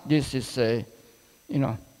count. This is you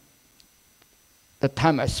know, the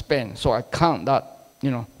time I spend. So I count that,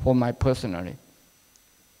 you know, for my personally.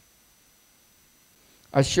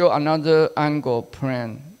 I show another angle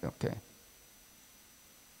plan. Okay.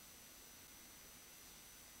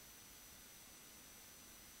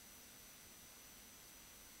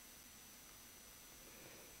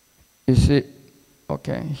 You see,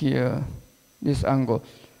 okay, here, this angle.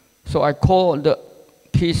 So I call the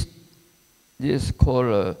piece, this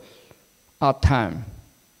called art time,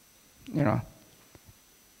 you know.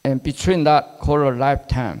 And between that, called a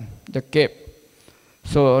lifetime, the gap.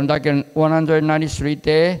 So like in 193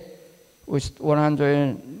 days with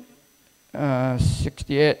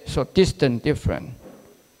 168, so distance different.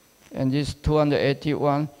 And this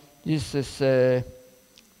 281, this is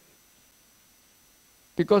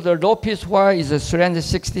because the low piece Y is a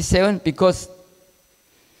 367 because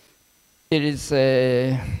it is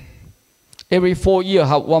every 4 years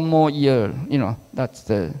have 1 more year, you know, that's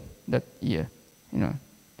that year, you know.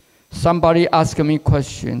 Somebody asked me a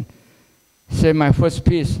question, say my first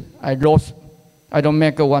piece, I don't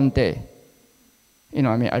make it 1 day. You know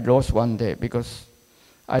what I mean? I lost 1 day because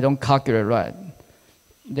I don't calculate right.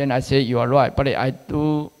 Then I say, you are right, but I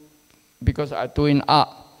do, because I do in art.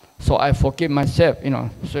 So I forgive myself, you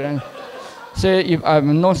know. So then, say if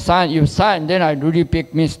I'm not sign, you sign, then I really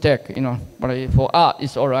big mistake, you know. But for art,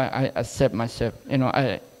 it's all right. I accept myself, you know.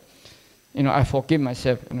 I forgive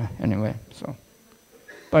myself, you know. Anyway, so.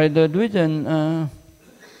 But the reason,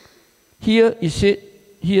 Here, you see,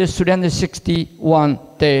 here 361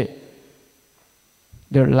 day,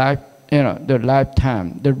 the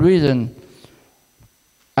lifetime. The reason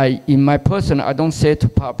in my person, I don't say to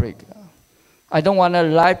public, I don't want a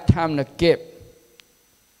lifetime to gap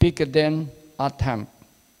bigger than our time.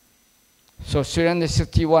 So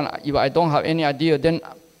 361, if I don't have any idea,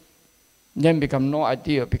 then become no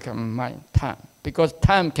idea, become my time. Because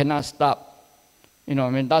time cannot stop. You know, I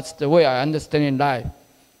mean, that's the way I understand in life.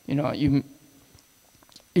 You know, you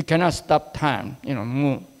cannot stop time, you know,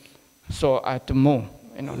 move. So I have to move,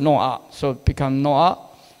 you know, no art. So become no art.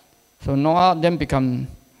 So no art then become,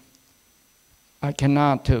 I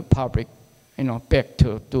cannot to public, you know, back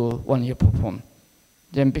to do 1 year perform.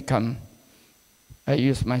 Then become, I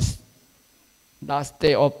use my last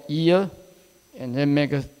day of year and then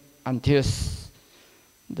make it until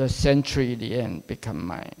the century, the end, become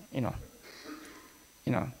my, you know,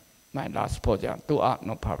 my last project. Do art,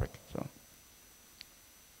 no public. So.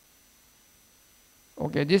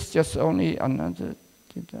 Okay, this is just only another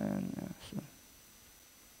design. So.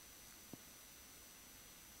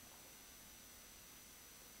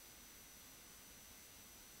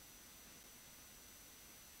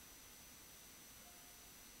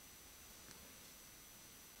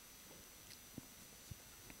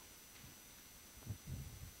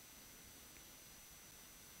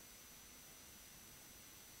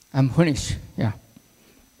 I'm finished, yeah.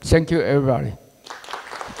 Thank you, everybody.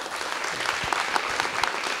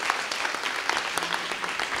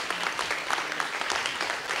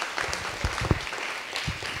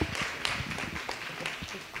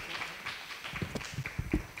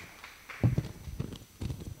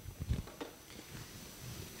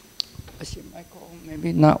 I see Michael,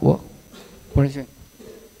 maybe not work. What is it?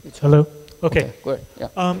 Hello? Okay. Good,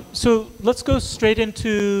 yeah. So let's go straight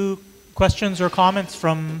into questions or comments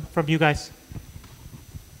from you guys.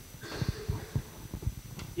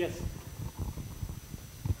 Yes.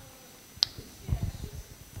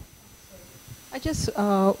 I just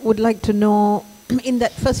would like to know, in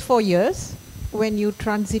that first 4 years, when you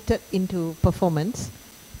transited into performance,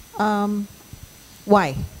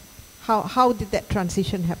 why? How did that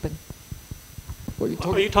transition happen? Are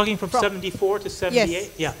you talking from 74 to 78?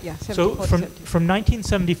 Yes. Yeah. Yeah, So 74 to from 74.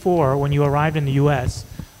 1974, when you arrived in the U.S.,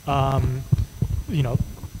 you know.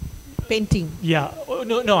 Painting. Yeah. Oh,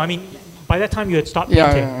 no, I mean, by that time you had stopped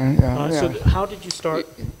painting. So how did you start?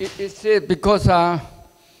 It's because I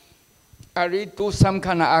really do some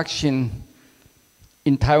kind of action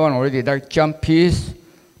in Taiwan already, like jump piece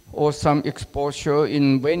or some exposure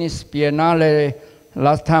in Venice Biennale.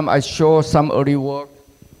 Last time I showed some early work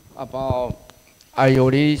about I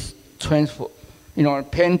already transfer, you know,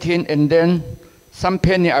 painting, and then some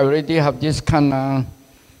painting I already have this kind of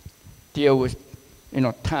deal with, you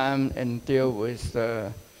know, time and deal with,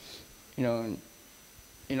 you know,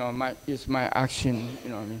 it's my action, you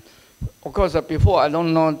know what I mean. Of course, before I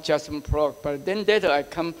don't know Justin Prog, but then later I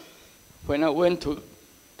come, when I went to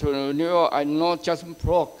New York, I know Justin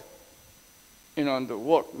Prog, you know, the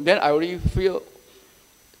work. Then I really feel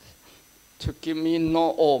to give me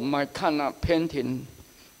my kind of painting,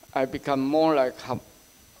 I become more like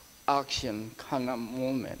action kind of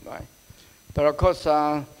movement, right? But of course,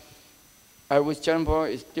 I with Justin Prog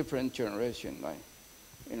is different generation, right?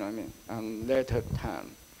 You know what I mean? And later time.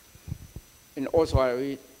 And also I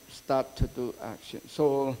really start to do action.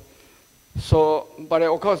 But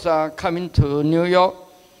of course, coming to New York,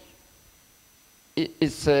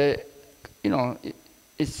 it's a, you know,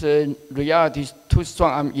 it's a reality too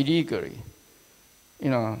strong. I'm illegally, you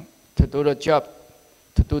know, to do the job,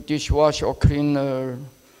 to do dishwash or clean a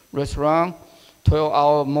restaurant, 12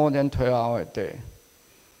 hours, more than 12 hours a day.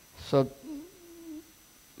 So,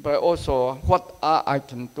 but also what I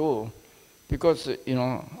can do, because, you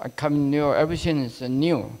know, I come in New York, everything is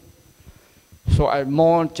new. So I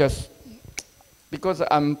more just, because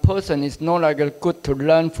I'm person, it's not like good to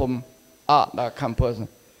learn from art, that kind of person.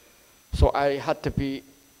 So I had to be,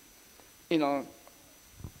 you know,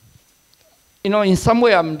 in some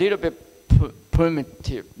way I'm a little bit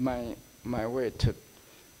primitive, my way to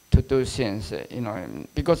do things, you know,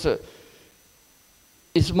 because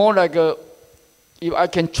it's more like if I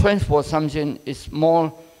can transfer something, it's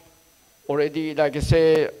more already, like I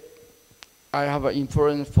say, I have an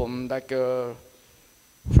influence from like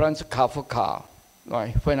Franz Kafka,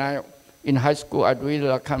 right? When I in high school, I read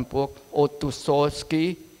a kind of book, or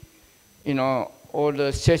Dostoevsky, you know, or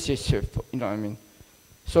the censorship, you know what I mean?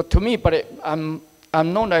 So to me, but I'm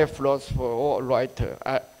not like a philosopher or writer.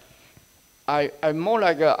 I'm more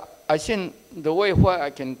like I think the way where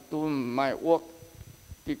I can do my work,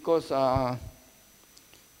 because I'm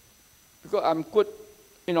good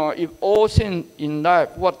you know, if all things in life,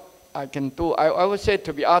 what I can do, I would say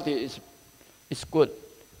to be artist is good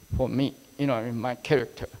for me, you know, in my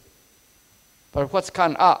character. But what's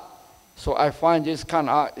kind of art? So I find this kind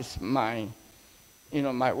of art is my, you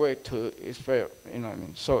know, my way to express, you know what I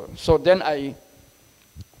mean? So then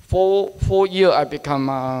for 4 years I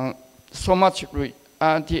become so much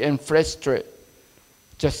reality and frustrated,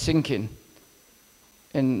 just thinking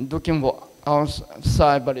and looking for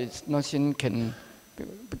outside, but it's nothing can,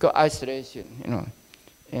 because isolation, you know,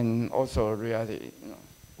 and also reality, you know,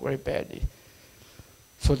 very badly.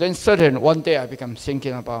 So then suddenly one day I become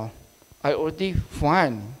thinking about, I already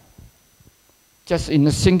find, just in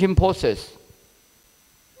the thinking process,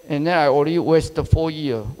 and then I already wasted 4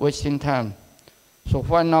 years, wasting time. So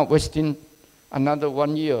why not wasting another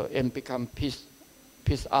 1 year and become peace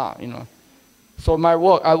art, you know? So my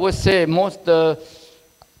work, I would say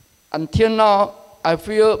until now, I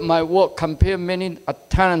feel my work compared many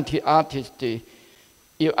talented artists,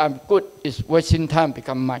 if I'm good, it's wasting time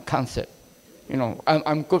become my concept. You know,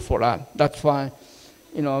 I'm good for that. That's why,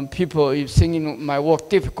 you know, people is thinking my work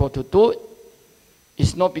difficult to do.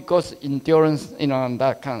 It's not because endurance, you know,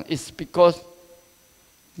 that kind. It's because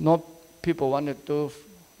not people want to do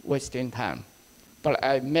wasting time. But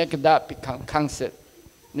I make that become concept,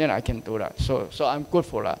 then I can do that. So I'm good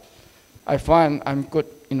for that. I find I'm good,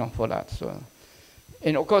 you know, for that. So,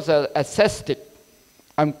 and of course, aesthetic,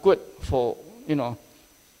 I'm good for, you know,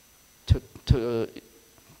 to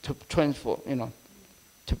transfer, you know,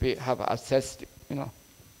 to have aesthetic, you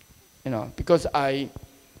know, because I,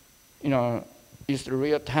 you know, it's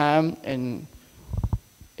real time, and,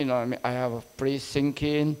 you know, I mean, I have a free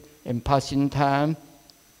thinking and passing time,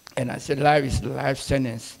 and I said life is life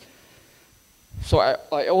sentence. So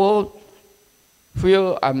I all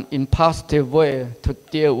feel I'm in positive way to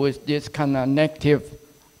deal with this kind of negative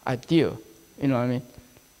idea, you know what I mean?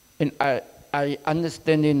 And I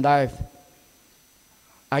understand in life,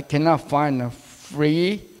 I cannot find a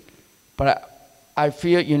free, but I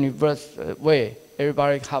feel universal way.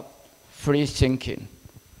 Everybody have free thinking.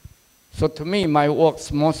 So to me, my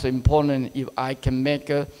work's most important if I can make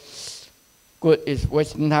a good is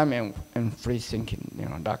wasting time and free thinking. You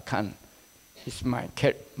know, that kind is my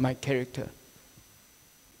character.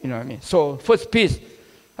 You know what I mean? So first piece,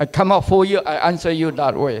 I come up for you, I answer you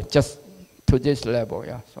that way, just to this level,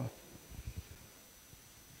 yeah. So.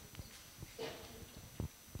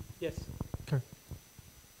 Yes. Okay.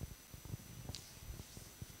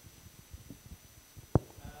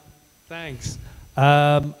 Thanks.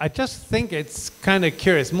 I just think it's kind of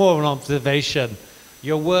curious, more of an observation.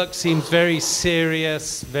 Your work seems very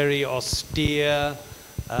serious, very austere.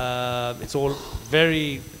 It's all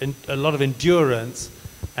a lot of endurance,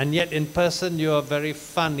 and yet in person you're very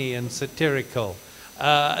funny and satirical.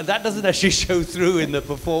 That doesn't actually show through in the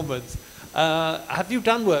performance. Have you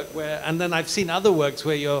done work where, and then I've seen other works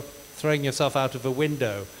where you're throwing yourself out of a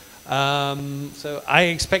window. So I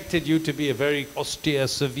expected you to be a very austere,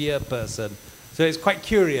 severe person. So it's quite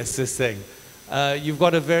curious, this thing. You've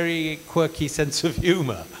got a very quirky sense of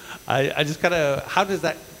humor. I just kind of, how does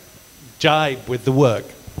that jibe with the work?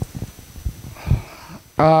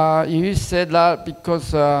 You said that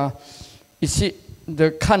because, you see,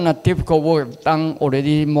 the kind of difficult work done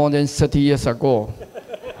already more than 30 years ago.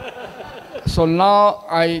 So now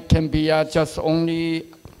I can be just only,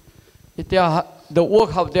 the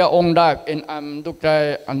work have their own life, and I'm look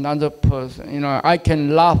like another person. You know, I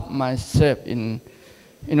can laugh myself in,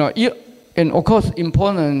 you know, and of course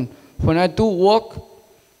important, when I do work,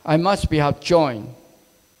 I must have joy,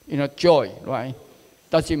 you know, joy, right?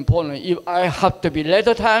 That's important. If I have to be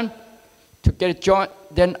later time to get joy,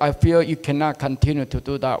 then I feel you cannot continue to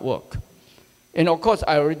do that work. And of course,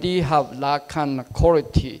 I already have that kind of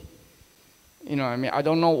quality. You know, I mean, I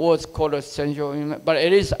don't know what's called a sensual, but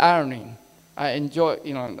it is ironing. I enjoy,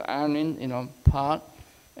 you know, the ironing, you know, part,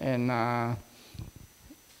 and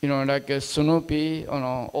you know, like a Snoopy, you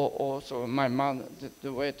know, also my mom,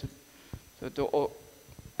 the way to do.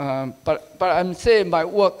 But I'm saying my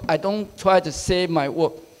work, I don't try to say my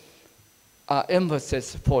work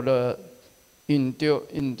emphasis for the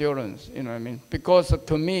endurance, you know what I mean? Because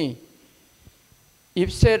to me,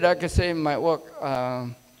 if say like I say my work,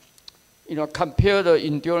 you know, compare the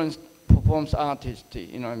endurance performance artist,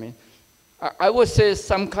 you know what I mean? I would say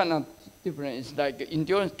some kind of difference. Like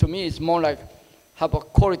endurance to me is more like have a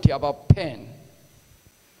quality about pain.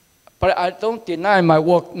 But I don't deny my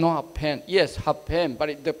work not have pain. Yes, have pain,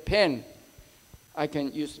 but the pain, I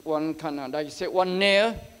can use one kind of, like you say, one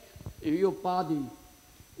nail, your body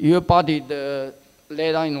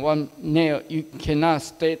lay down in one nail, you cannot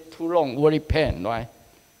stay too long, very pain, right?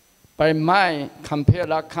 But mine, compare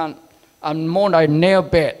that kind, I'm more like nail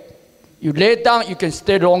bed. You lay down, you can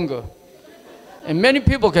stay longer. And many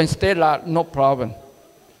people can stay that, no problem.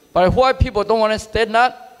 But why people don't want to stay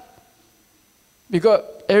that? Because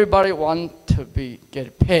everybody want to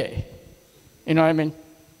get paid. You know what I mean?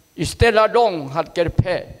 You stay that long, have to get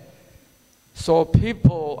paid. So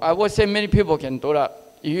people, I would say many people can do that.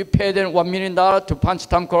 If you pay them $1 million to punch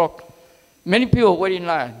time clock, many people wait in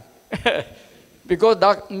line. Because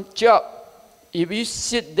that job, if you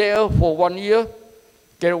sit there for 1 year,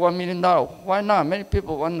 get $1 million, why not? Many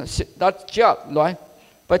people want to sit that job, right?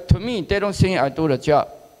 But to me, they don't think I do the job.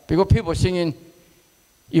 Because people thinking,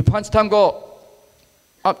 you punch time go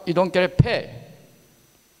up, you don't get paid.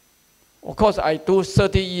 Of course, I do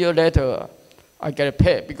 30 years later, I get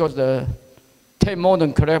paid because the take more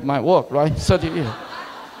than correct my work, right? 30 years.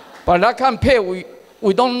 But that kind of pay,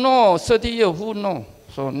 we don't know. 30 years, who knows?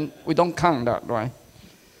 So we don't count that, right?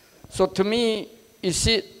 So to me, you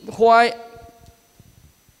see why?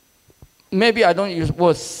 Maybe I don't use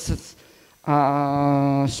words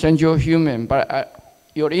central human, but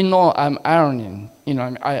you already know I'm ironing. You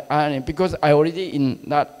know, I ironing because I already in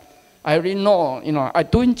that. I already know. You know, I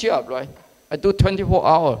doing job, right? I do 24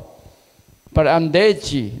 hours, but I'm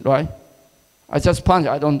lazy, right? I just punch.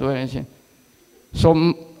 I don't do anything. So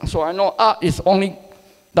I know art is only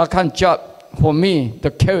that kind of job for me.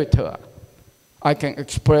 The character, I can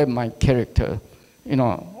express my character. You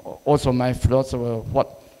know, also my philosophy,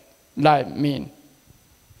 what life mean.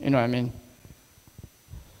 You know what I mean?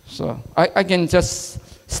 So I can just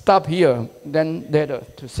stop here, then later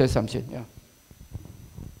to say something. Yeah.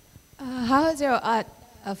 How has your art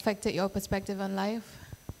affected your perspective on life?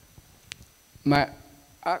 My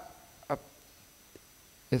art,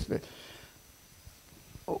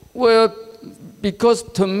 well, because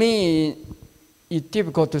to me, it's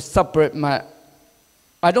difficult to separate my.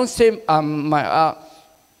 I don't say my art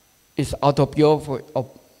is autobiography of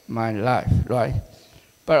my life, right?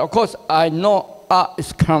 But of course, I know art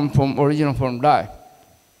is come from original from life.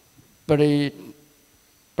 But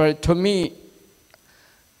to me,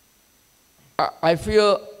 I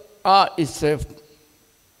feel art is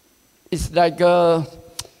it's like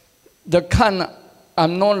the kind.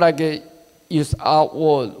 I'm not like a use art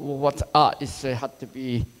word. What art is had to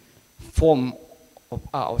be form of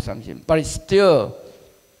art or something. But it's still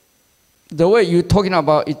the way you're talking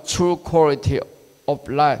about it's true quality of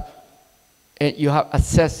life, and you have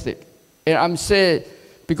assessed it. And I'm saying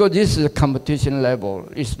because this is a competition level.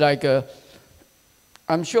 It's like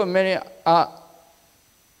I'm sure many art.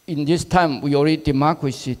 In this time, we already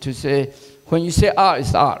democracy to say, when you say art,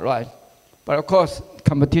 it's art, right? But of course,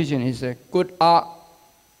 competition is a good art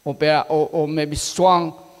or better, or maybe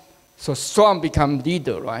strong. So strong become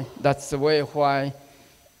leader, right? That's the way why,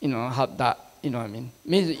 you know, have that, you know what I mean?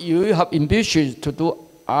 Means you have ambitions to do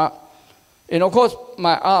art. And of course,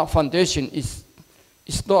 my art foundation is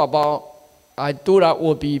not about, I do that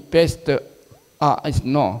will be best art, it's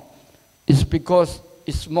not. It's because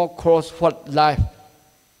it's more close what life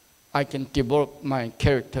I can develop my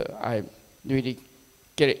character. I really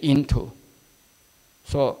get into.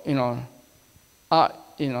 So, you know, art,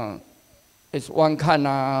 you know, it's one kind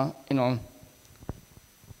of, you know,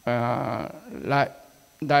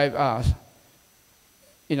 life art,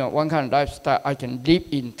 you know, one kind of lifestyle I can live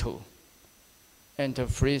into and the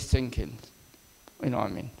free thinking. You know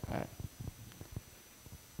what I mean?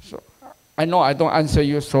 So I know I don't answer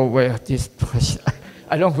you so well this question.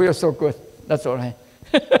 I don't feel so good. That's all right.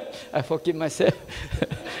 I forgive myself.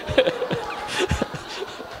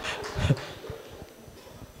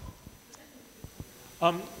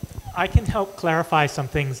 I can help clarify some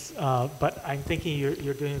things, but I'm thinking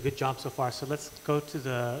you're doing a good job so far. So let's go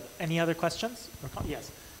to any other questions?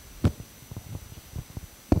 Yes.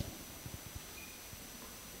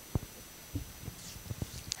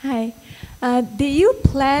 Hi. Did you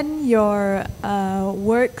plan your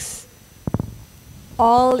works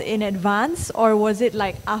all in advance, or was it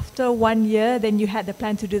like after 1 year, then you had the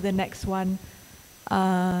plan to do the next one?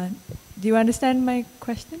 Do you understand my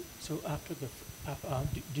question? So after the,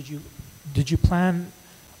 did you plan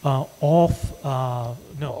off?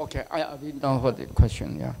 No. Okay, I didn't know what the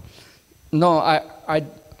question. Yeah. No,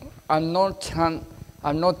 I'm not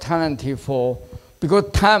talented for, because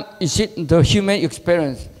time is the human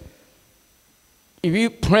experience. If you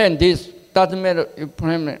plan this, doesn't matter you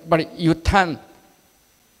plan it, but you time.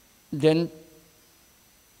 Then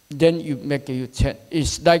you make a change.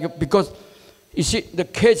 It's like, because you see the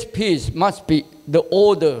case piece must be the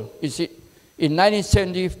order. You see, in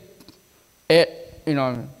 1978, you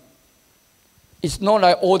know, it's not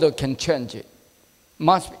like order can change it.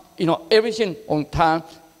 Must be, you know, everything on time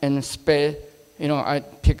and space. I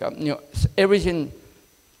pick up everything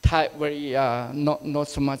type very not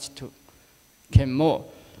so much to can move.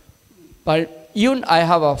 But even I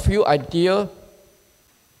have a few ideas.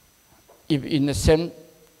 If in the same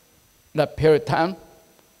that period of time,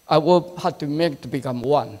 I will have to make to become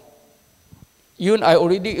one. Even I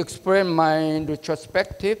already explained my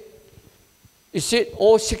retrospective. You see,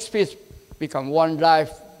 all 6 pieces become one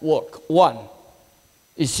life work, one.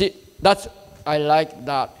 You see, I like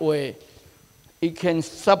that way. It can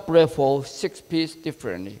separate for 6 pieces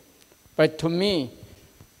differently. But to me,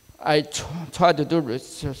 I try to do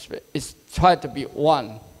retrospective. It's try to be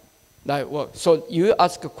one life work. So you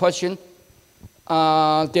ask a question,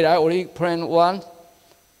 did I already plan one?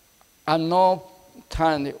 I'm not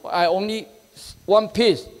trying. I only one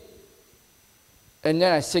piece. And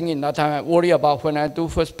then I think in that time, I worry about when I do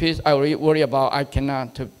first piece, I already worry about I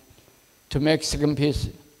cannot to make second piece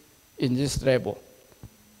in this level.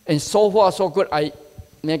 And so far, so good, I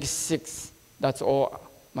make 6. That's all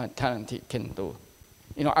my talent can do.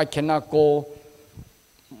 I cannot go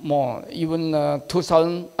more. Even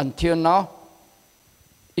 2000 until now,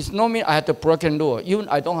 it's not mean I have to broken rule. Even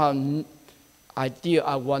I don't have idea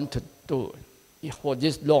I want to do it for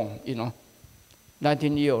this long,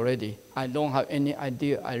 19 years already. I don't have any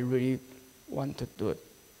idea I really want to do it.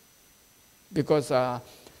 Because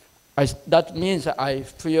that means I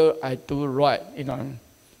feel I do right,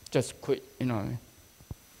 just quit,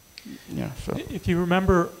 Yeah, so. If you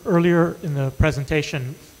remember earlier in the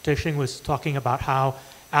presentation, Tehching was talking about how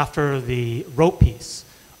after the rope piece,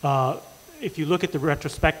 if you look at the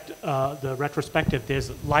retrospective,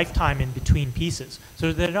 there's lifetime in between pieces.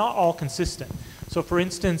 So they're not all consistent. So for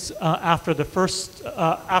instance, after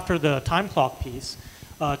the time clock piece,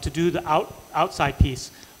 to do the outside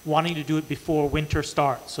piece, wanting to do it before winter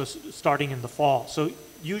starts, so starting in the fall. So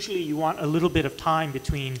usually you want a little bit of time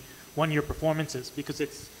between one-year performances, because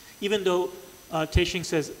even though Tehching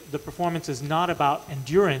says the performance is not about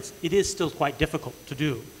endurance, it is still quite difficult to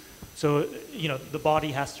do. So, the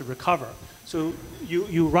body has to recover. So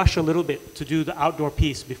you rush a little bit to do the outdoor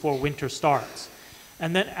piece before winter starts.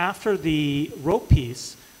 And then after the rope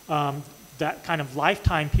piece, that kind of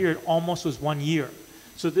lifetime period almost was 1 year.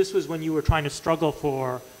 So this was when you were trying to struggle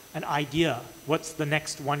for an idea, what's the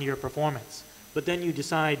next 1 year performance? But then you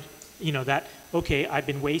decide, that, okay, I've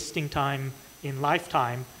been wasting time in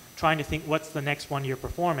lifetime trying to think what's the next 1 year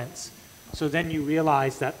performance. So then you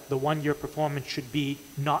realize that the 1 year performance should be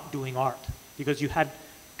not doing art, because you had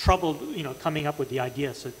trouble, coming up with the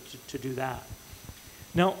idea to do that.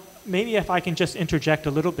 Now, maybe if I can just interject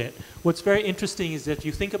a little bit. What's very interesting is that if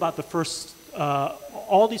you think about the first,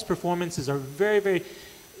 all these performances are very, very,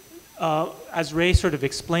 as Ray sort of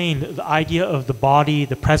explained, the idea of the body,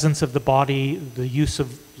 the presence of the body, the use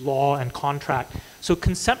of law and contract. So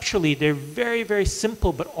conceptually, they're very, very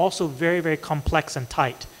simple, but also very, very complex and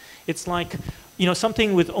tight. It's like,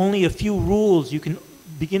 something with only a few rules, you can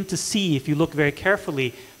begin to see, if you look very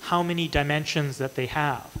carefully, how many dimensions that they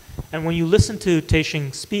have. And when you listen to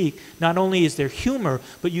Tehching speak, not only is there humor,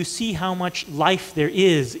 but you see how much life there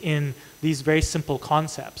is in these very simple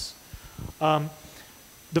concepts.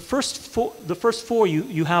 The first four,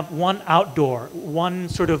 you have one outdoor, one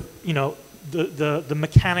sort of, the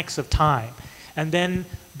mechanics of time. And then,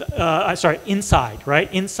 inside,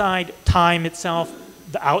 right? Inside, time itself,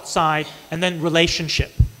 the outside, and then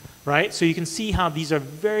relationship, right? So you can see how these are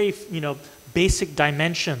very, basic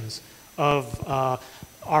dimensions of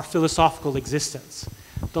our philosophical existence.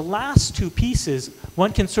 The last 2 pieces,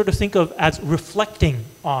 one can sort of think of as reflecting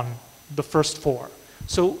on the first 4.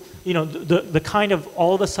 So, the kind of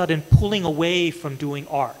all of a sudden pulling away from doing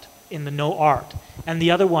art in the no art, and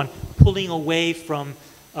the other one pulling away from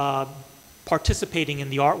participating in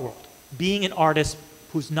the art world, being an artist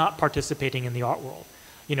who's not participating in the art world.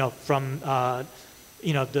 From the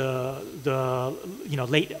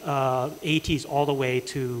late 80s all the way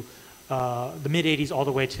to the mid 80s all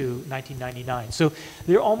the way to 1999. So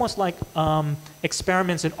they're almost like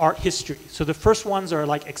experiments in art history. So the first ones are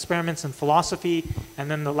like experiments in philosophy, and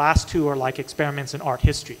then the last 2 are like experiments in art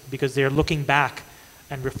history, because they're looking back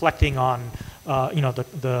and reflecting on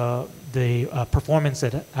the performance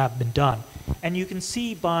that have been done. And you can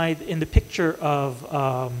see in the picture of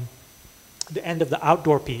the end of the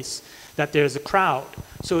outdoor piece that there's a crowd.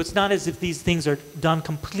 So it's not as if these things are done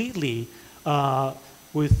completely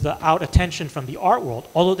without attention from the art world,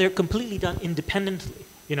 although they're completely done independently.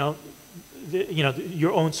 Your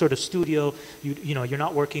own sort of studio. You're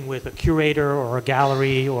not working with a curator or a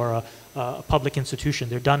gallery or a public institution.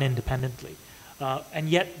 They're done independently, and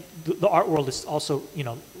yet the art world is also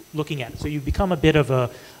looking at it. So you become a bit of a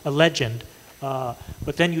legend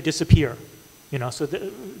but then you disappear. You know, so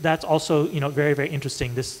that's also, you know, very, very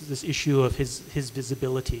interesting, this issue of his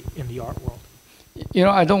visibility in the art world. You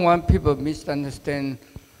know, I don't want people to misunderstand.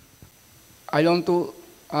 I don't do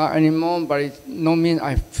art anymore, but it no mean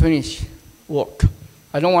I finish work.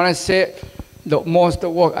 I don't want to say the most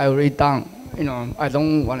work I already done. You know, I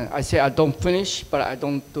don't want to. I say I don't finish, but I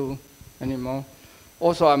don't do anymore.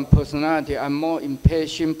 Also, I'm personality. I'm more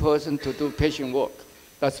impatient person to do patient work.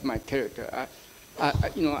 That's my character.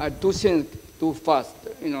 You know, I do things too fast.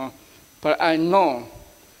 You know, but I know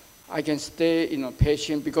I can stay, you know,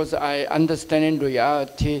 patient because I understand in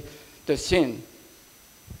reality the thing.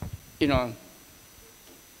 You know,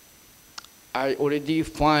 I already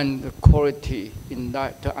find the quality in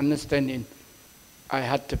that, the understanding. I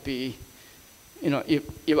had to be, you know, if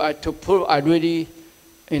I to prove I really,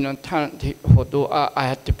 you know, talented for do art, I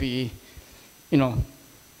had to be, you know,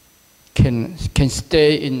 can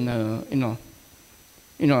stay in,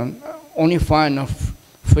 you know, only find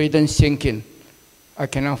freedom thinking. I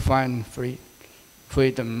cannot find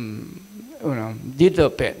freedom, you know, little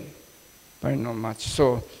bit, but not much.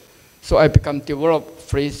 So I develop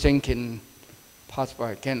free thinking possible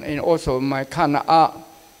I can. And also my kind of art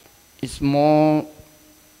is more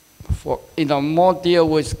for, you know, more deal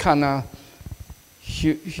with kind of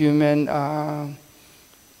human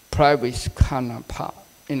private kind of part,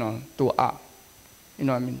 you know, do art. You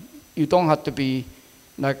know what I mean? You don't have to be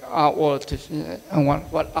like art world and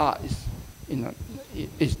what art is, you know,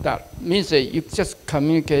 is that. Means that you just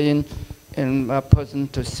communicating and a person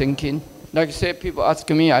to thinking. Like say people ask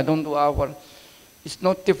me, I don't do art work. It's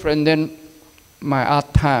not different than my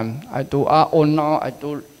art time. I do art or now I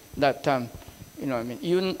do that time. You know what I mean?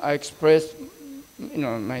 Even I express, you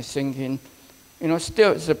know, my thinking, you know,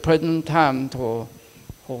 still it's the present time for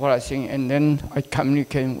what I think, and then I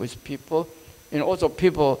communicate with people. And also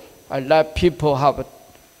people, I let people have,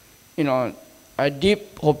 you know,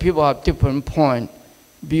 or people have different point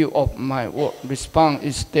view of my work. Response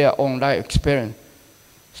is their own life experience.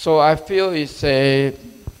 So I feel it's a,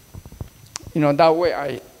 you know, that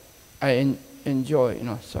way I enjoy, you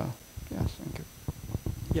know, so, yes, thank you.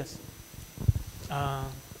 Yes.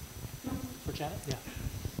 For Janet, yeah.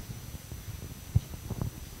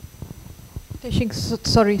 Tehching,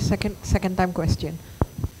 sorry, second time question.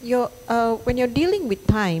 When you're dealing with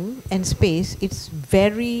time and space, it's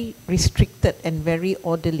very restricted and very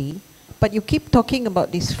orderly, but you keep talking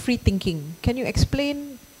about this free thinking. Can you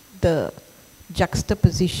explain the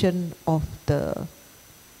juxtaposition of the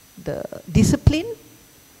discipline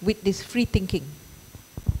with this free thinking?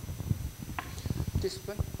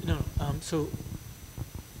 Discipline? No, so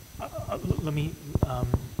let me,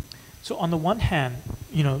 so on the one hand,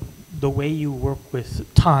 you know, the way you work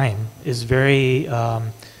with time is very,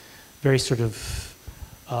 very sort of,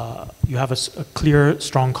 you have a clear,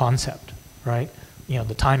 strong concept, right? You know,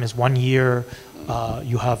 the time is 1 year,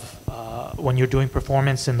 you have, when you're doing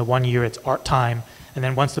performance in the 1 year, it's art time, and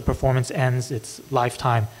then once the performance ends, it's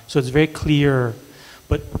lifetime. So it's very clear,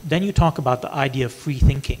 but then you talk about the idea of free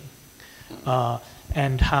thinking,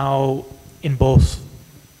 and how in both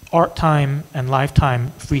art time and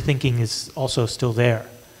lifetime, free thinking is also still there.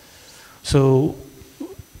 So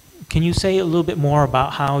can you say a little bit more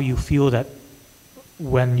about how you feel that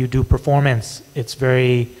when you do performance, it's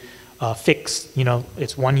very fixed, you know,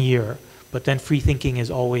 it's 1 year, but then free thinking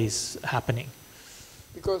is always happening?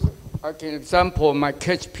 Because I can example my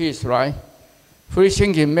cage piece, right? Free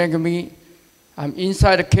thinking make me, I'm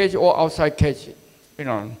inside the cage or outside cage, you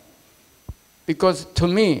know. Because to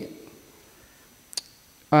me,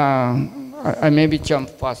 I maybe jump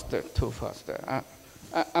faster, too faster.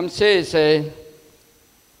 I'm saying,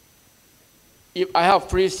 if I have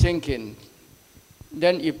free thinking,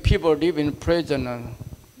 then if people live in prison,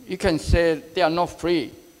 you can say they are not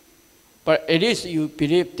free, but at least you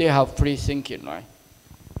believe they have free thinking, right?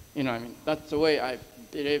 You know what I mean? That's the way I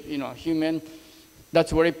believe, you know, human,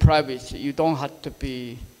 that's very private. You don't have to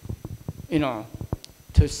be, you know,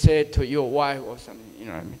 to say to your wife or something, you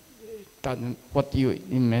know what I mean? That's what you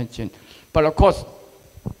imagine. But of course,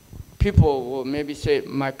 people will maybe say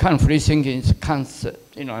my kind of free thinking is cancer,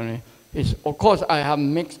 you know what I mean? It's, of course, I have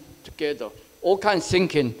mixed together all kinds of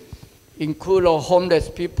thinking, include homeless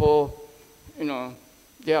people, you know,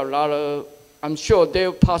 there are a lot of, I'm sure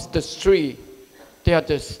they pass the street, they are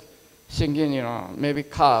just thinking, you know, maybe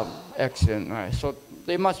car accident, right? So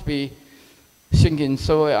they must be thinking,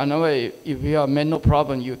 so anyway, if you have mental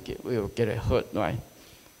problem, you will get hurt, right?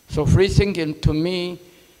 So free thinking to me,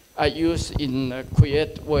 I use in a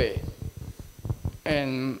creative way.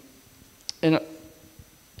 And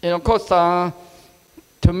of course, to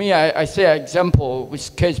me, I say an example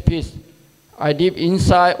with case piece. I live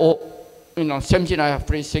inside or, same thing I have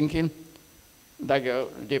free thinking, like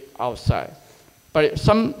live outside. But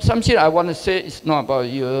something I want to say is not about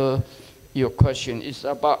your question. It's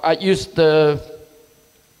about, I use the,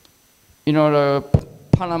 the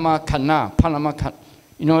Panama Canal,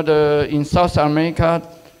 in South America,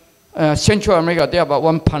 Central America, they have about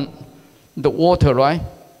 1 pound, the water, right?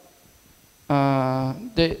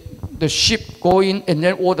 The ship go in and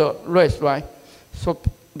then water rest, right? So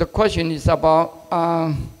the question is about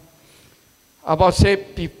say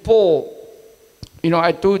before,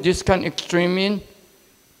 I do this kind of experiment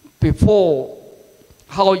before,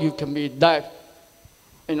 how you can be that,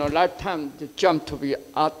 lifetime to jump to be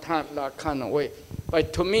out time that kind of way.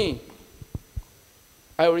 But to me,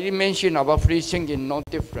 I already mentioned about free thinking, not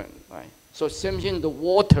different, right? So same thing, the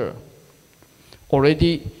water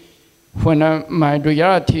already. When my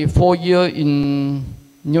reality 4 years in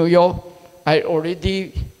New York, I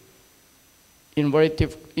already in very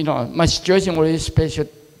my situation already special.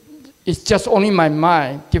 It's just only my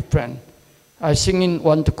mind different. I thinking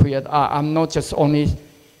want to create art. I'm not just only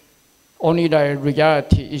the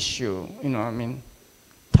reality issue.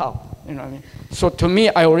 Tough. So to me,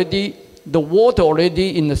 the water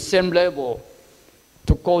already in the same level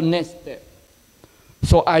to go next step.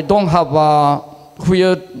 So I don't have a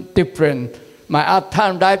real different. My art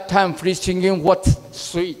time, lifetime, free thinking, what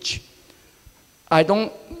switch? I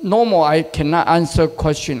cannot answer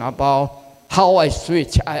question about how I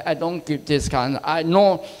switch. I don't give this kind. I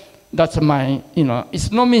know that's my,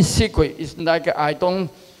 it's not my secret. It's like I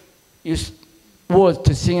don't use words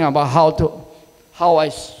to think about how I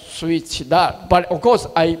switch that. But of course,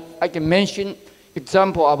 I can mention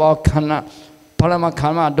example about Panama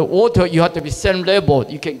Canal. The water, you have to be same level,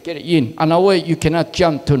 you can get in. Another way, you cannot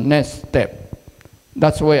jump to next step.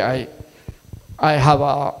 That's why I have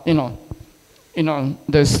a,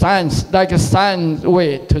 the science, like a science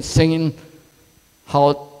way to sing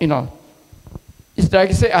how, it's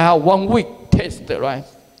like say I have 1 week test, right?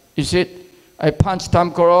 You see, I punch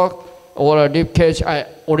time clock or a deep cage, I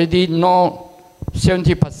already know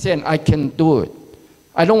 70% I can do it.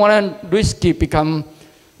 I don't want to risk it become,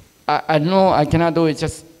 I know I cannot do it,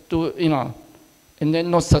 just do, and then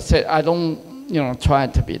no success. I don't, try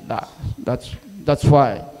to be that. That's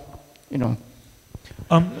why,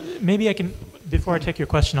 Maybe I can, before I take your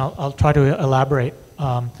question, I'll try to elaborate.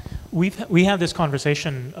 We have this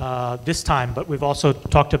conversation this time, but we've also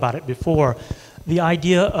talked about it before. The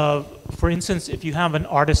idea of, for instance, if you have an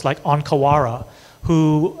artist like Onkawara,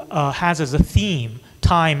 who has as a theme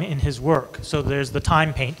time in his work. So there's the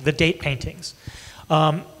the date paintings.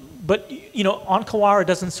 But Onkawara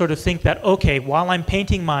doesn't sort of think that, okay, while I'm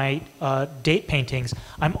painting my date paintings,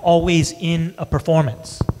 I'm always in a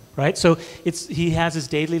performance, right? So he has his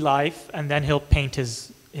daily life, and then he'll paint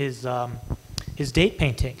his date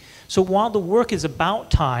painting. So while the work is about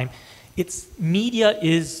time, its media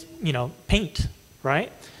is, paint,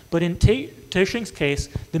 right? But in Tehching's case,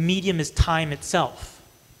 the medium is time itself.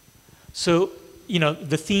 So,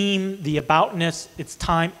 the theme, the aboutness, it's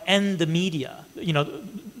time and the media.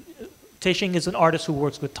 Tehching is an artist who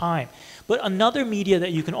works with time. But another media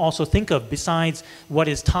that you can also think of besides what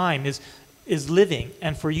is time is living.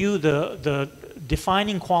 And for you, the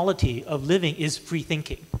defining quality of living is free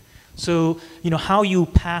thinking. So, how you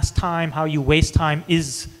pass time, how you waste time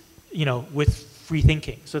is, with free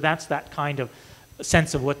thinking. So that's that kind of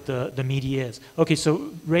sense of what the media is. Okay,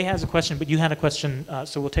 so Ray has a question, but you had a question,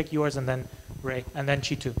 so we'll take yours and then Ray, and then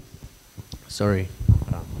Chitu. Sorry,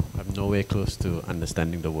 I'm nowhere close to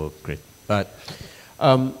understanding the work great. But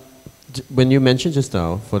when you mentioned just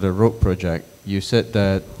now for the rope project, you said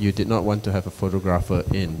that you did not want to have a photographer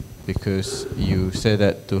in because you said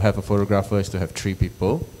that to have a photographer is to have 3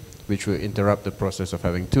 people, which will interrupt the process of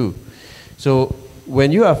having 2. So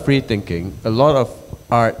when you are free thinking, a lot of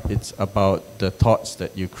art, it's about the thoughts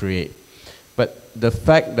that you create. But the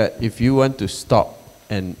fact that if you want to stop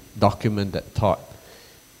and document that thought,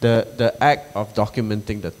 the act of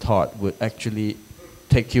documenting the thought would actually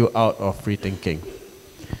take you out of free thinking.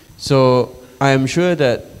 So I am sure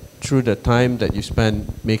that through the time that you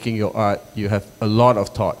spend making your art, you have a lot of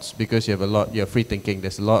thoughts because you have free thinking,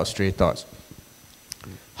 there's a lot of stray thoughts.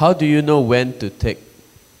 How do you know when to take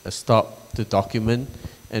a stop to document,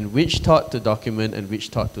 and which thought to document and which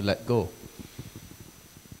thought to let go?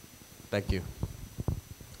 Thank you.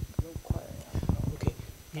 Okay,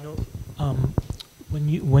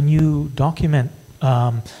 when you document,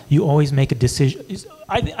 you always make a decision.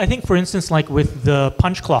 I think, for instance, like with the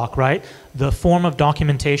punch clock, right? The form of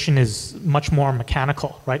documentation is much more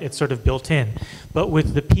mechanical, right? It's sort of built in. But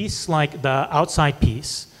with the piece like the outside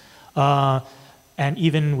piece, and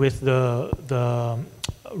even with the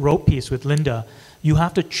rope piece with Linda, you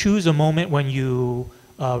have to choose a moment when you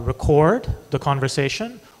record the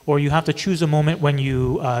conversation, or you have to choose a moment when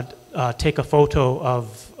you take a photo of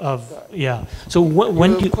yeah. So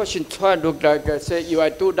when your you question try look like I say you I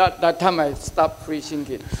do that time I stop free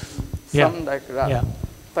thinking, something like that. Yeah.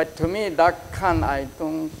 But to me that kind I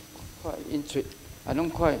don't quite interested. I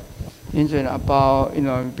don't quite interested about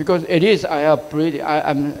because it is I have breathing.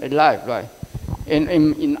 I'm alive, right?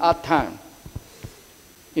 In our time.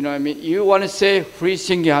 You know what I mean? You want to say free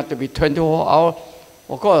thinking have to be 24 hours.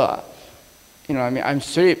 Of course, I'm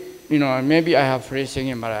sleep. Maybe I have free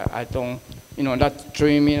thinking, but I don't, not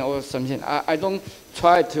dreaming or something. I don't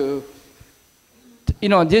try to,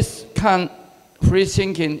 this kind of free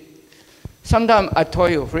thinking. Sometimes I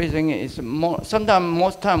told you free thinking is more, sometimes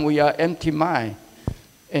most time we are empty mind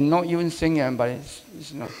and not even thinking, but it's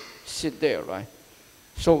sit there, right?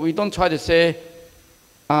 So we don't try to say,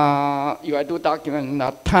 I do document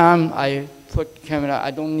that time I put camera,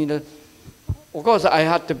 I don't need a, of course I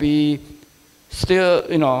have to be still,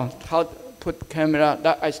 how to put camera,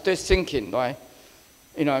 that I still thinking, right?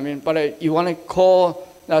 You know what I mean? But you want to call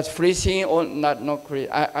that freezing or not free.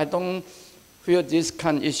 I don't feel this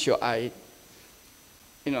kind of issue.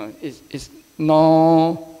 It's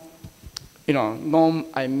no, no,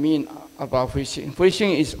 I mean about freezing.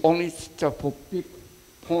 Freezing is only just a big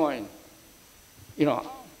point.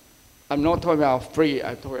 I'm not talking about free,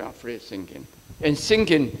 I'm talking about free thinking. And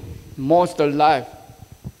thinking, most of life,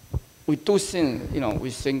 we do think, we're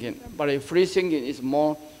thinking. But if free thinking is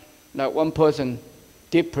more like one person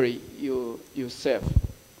deeply yourself.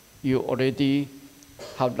 You already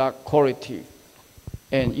have that quality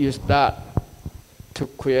and use that to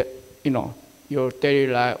create, your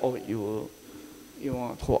daily life or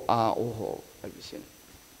for art or for everything.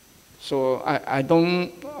 So I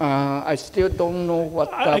don't, I still don't know what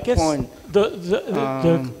that point.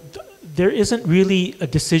 There isn't really a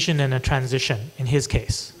decision and a transition in his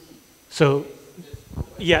case. So,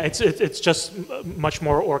 yeah, it's just much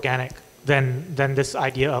more organic than this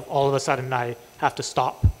idea of all of a sudden I have to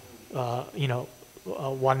stop,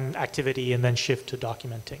 one activity and then shift to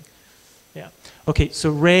documenting. Yeah. Okay. So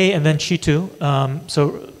Ray and then Chitu.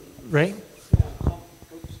 So Ray.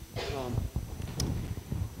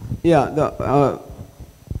 Yeah,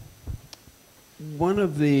 one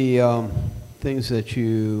of the things that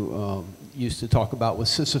you used to talk about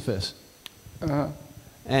was Sisyphus,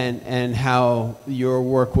 and how your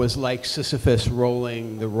work was like Sisyphus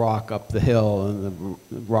rolling the rock up the hill, and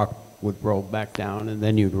the rock would roll back down, and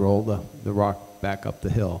then you'd roll the rock back up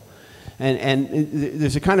the hill. And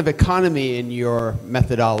there's a kind of economy in your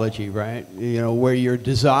methodology, right? Where your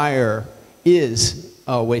desire is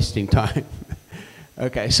wasting time.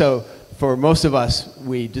 Okay, so for most of us,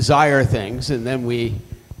 we desire things, and then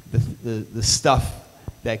the stuff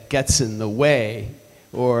that gets in the way,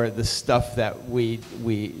 or the stuff that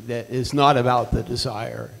that is not about the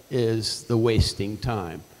desire, is the wasting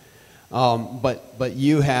time. But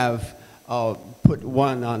you have put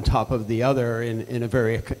one on top of the other in a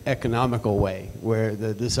very economical way, where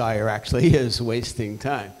the desire actually is wasting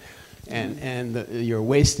time. And your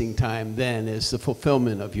wasting time then is the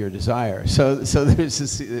fulfillment of your desire. So there's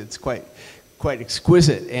this, it's quite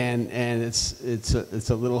exquisite, and it's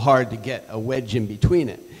a little hard to get a wedge in between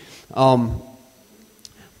it.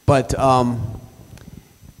 But I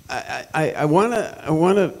want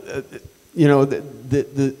to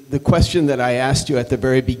the question that I asked you at the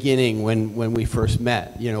very beginning when we first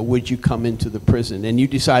met, would you come into the prison? And you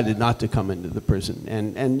decided not to come into the prison.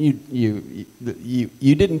 And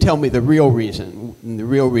you didn't tell me the real reason. And the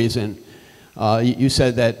real reason, you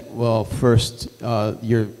said that, well, first,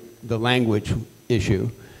 the language issue.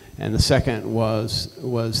 And the second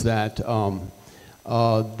was that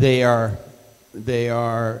they are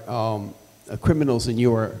criminals and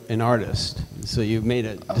you are an artist. So you made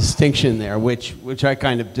a distinction there, which I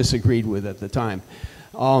kind of disagreed with at the time.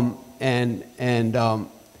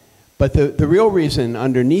 But the real reason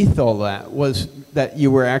underneath all that was that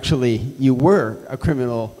you were a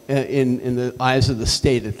criminal in the eyes of the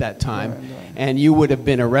state at that time, right. And you would have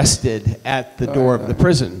been arrested at the door of the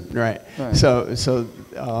prison, right? So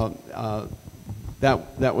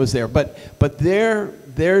that was there. But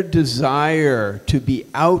their desire to be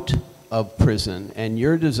out of prison and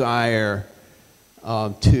your desire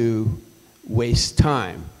to waste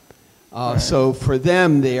time. So for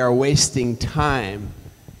them, they are wasting time,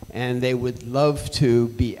 and they would love to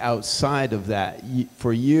be outside of that.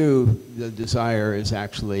 For you, the desire is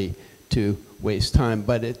actually to waste time,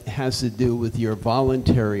 but it has to do with your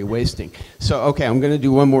voluntary wasting. So, okay, I'm going to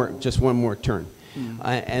do just one more turn.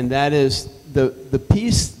 And that is the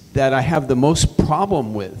piece that I have the most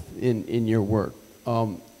problem with in your work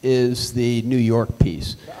is the New York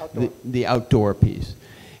piece, the outdoor piece.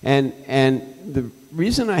 And the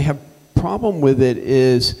reason I have problem with it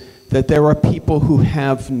is that there are people who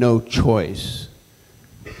have no choice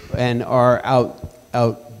and are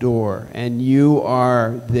outdoor, and you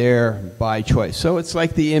are there by choice. So it's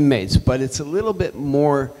like the inmates, but it's a little bit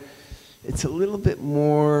more,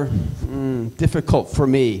 difficult for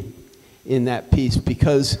me in that piece,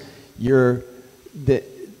 because the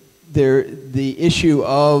issue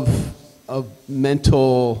of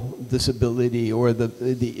mental disability, or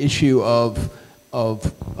the issue of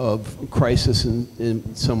crisis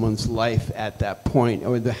in someone's life at that point,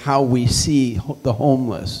 or how we see the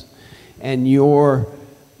homeless, and you're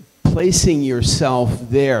placing yourself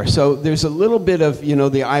there. So there's a little bit of,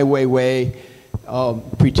 the Ai Weiwei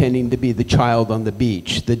pretending to be the child on the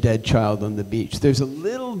beach, the dead child on the beach. There's a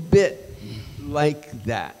little bit like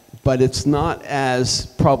that, but it's not as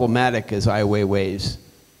problematic as Ai Weiwei's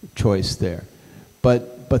choice there.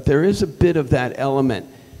 But there is a bit of that element.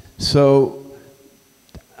 So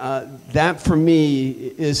that for me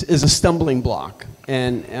is a stumbling block,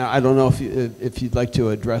 and I don't know if you'd like to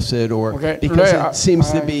address it, or because it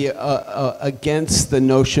seems to be against the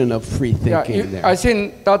notion of free thinking there. I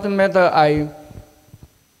think doesn't matter. I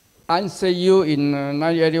answer you in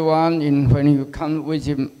 1981 when you come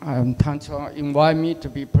visit Nan-Chou, invite me to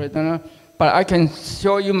be prisoner, but I can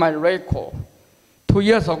show you my record. 2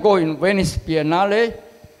 years ago in Venice Biennale,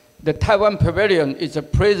 the Taiwan pavilion is a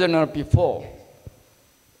prisoner before.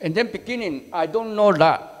 And then beginning, I don't know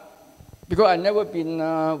that, because I never been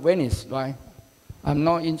Venice, right? I'm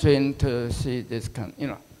not interested to see this kind,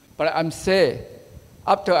 But I'm saying,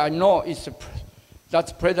 after I know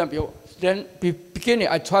that's prisoner before, then beginning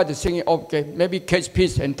I tried to sing it, okay, maybe cage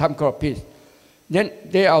piece and time clock piece. Then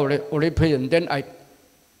they are already prison. Then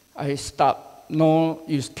I stop, no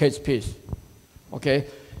use cage piece, okay?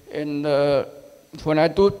 And when I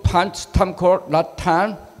do punch time clock that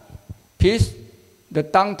time piece, the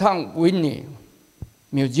downtown Whitney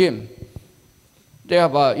Museum, they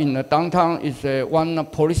have in the downtown is one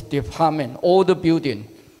police department, old building.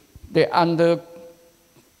 The under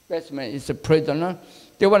basement is a prisoner.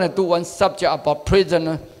 They want to do one subject about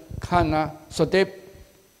prisoner, so they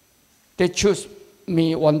choose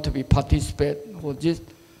me want to be participate for this.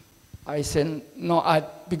 I said no,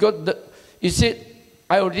 because you see,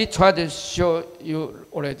 I already tried to show you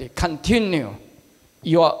already. Continue,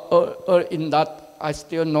 you are in that. I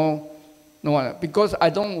still know no one, because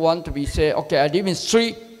I don't want to be say, okay, I live in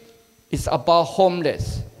street, it's about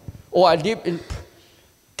homeless, or I live in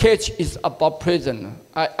cage, is about prison.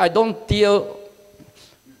 I don't deal.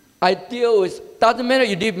 I deal with, doesn't matter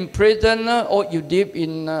you live in prison or you live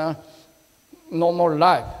in normal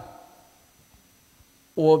life,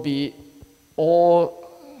 or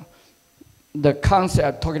the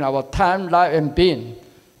concept talking about time, life, and being.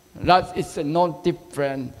 That is not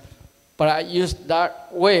different, but I use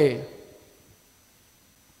that way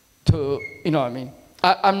to, what I mean.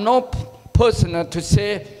 I'm not personal to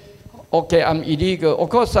say, okay, I'm illegal. Of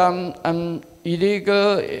course, I'm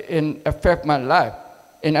illegal and affect my life.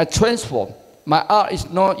 And I transform. My art is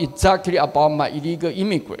not exactly about my illegal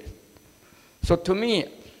immigrant. So to me,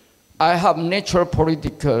 I have natural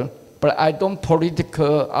political, but I don't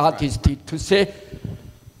political artistry to say,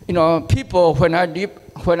 people, when I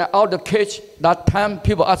out the cage, that time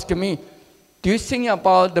people ask me, do you think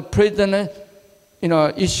about the prisoner,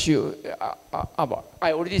 issue?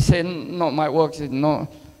 I already said, no, my work is no.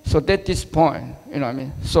 So at this point, what I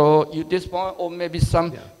mean? So you this point, or maybe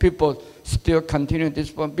some people still continue this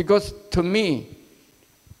point, because to me,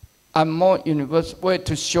 I'm more universal way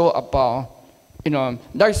to show about,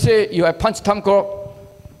 like say you have punch time clock,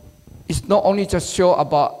 it's not only just show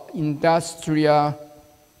about industrial,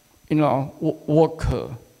 worker.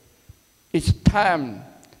 It's time.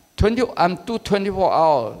 I'm do 24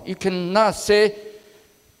 hours. You cannot say,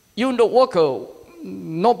 you the worker,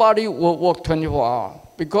 nobody will work 24 hours.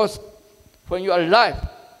 Because when you are alive,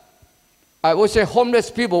 I would say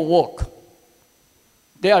homeless people work.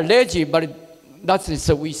 They are lazy, but that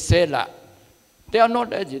is we say that. They are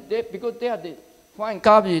not lazy, because they are find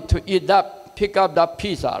garbage to eat that, pick up that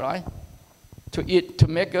pizza, right? To eat, to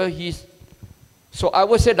make his. So I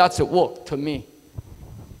would say that's a work to me.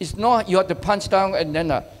 It's not you have to punch down and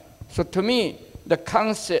then. So to me, the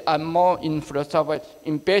concept I'm more in philosophy,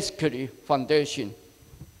 in basically foundation.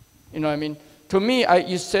 You know what I mean? To me, I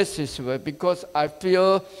use this way because I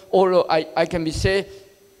feel, although I can be say,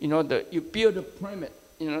 you build a pyramid,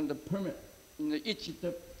 the pyramid, each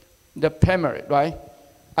the pyramid, right?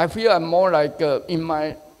 I feel I'm more like in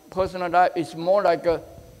my personal life is more like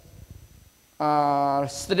a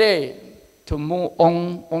slave to move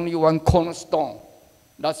on only one cornerstone.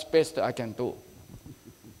 That's best I can do.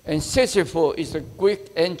 And Sisyphus is a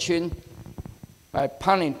Greek ancient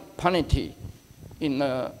panity.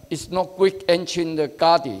 It's not Greek ancient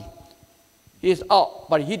god. He's out,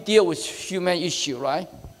 but he deals with human issue, right?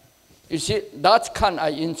 You see, that's kind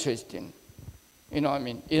of interesting. You know what I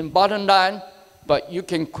mean? In bottom line, but you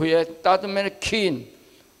can create, doesn't matter king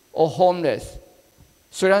or homeless.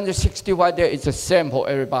 365 days is the same for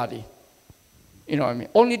everybody. You know what I mean?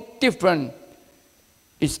 Only different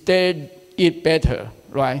is they eat better,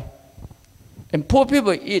 right? And poor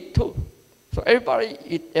people eat too. So everybody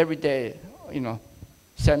eat every day, you know,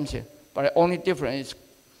 same thing. But the only difference is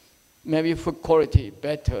maybe food quality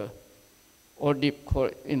better or deep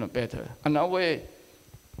quality, you know, better. Another way,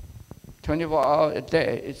 24 hours a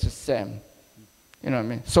day, it's the same. You know what I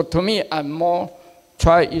mean? So to me, I'm more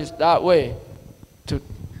try is that way to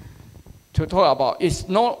talk about. It's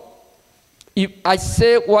not, if I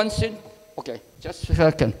say one thing, okay, just a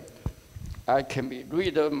second. I can be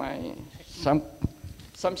read my,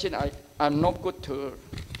 something I'm not good to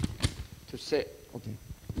say. Okay,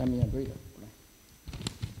 let me read it.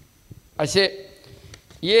 I say,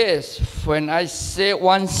 yes, when I say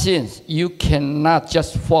one thing, you cannot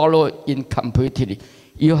just follow it completely.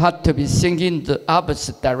 You have to be thinking the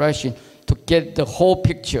opposite direction to get the whole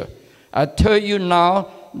picture. I tell you now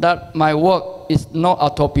that my work is not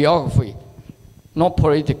autobiography, not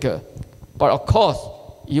political. But of course,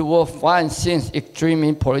 you will find things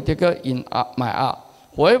extremely political in my art.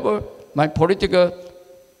 However, my political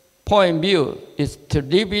point of view is to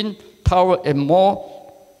live in toward a more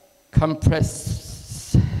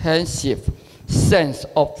comprehensive sense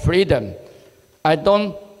of freedom. I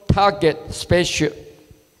don't target special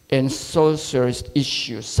and socialist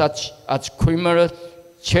issues such as criminal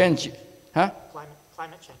change. Huh?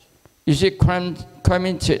 Climate change. You see,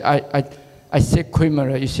 climate change, I say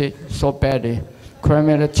criminal, you see, so badly.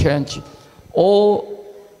 Climate change. All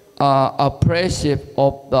oppressive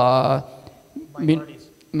of the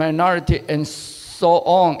minority and so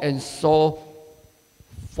on and so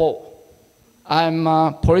forth. I'm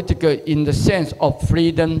political in the sense of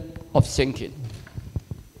freedom of thinking.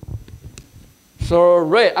 So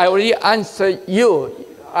Ray, I already answered you.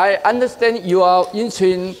 I understand you are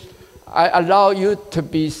interested. I allow you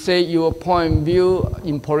to say your point of view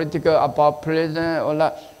in political about president or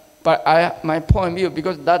that. But my point of view,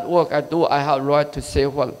 because that work I do, I have right to say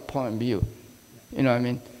what point of view. You know what I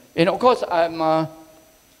mean? And of course, I'm a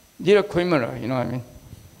little criminal, you know what I mean?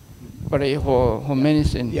 But for many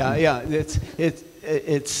things. Yeah.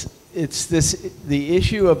 It's this, the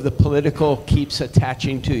issue of the political keeps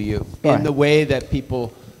attaching to you in the way that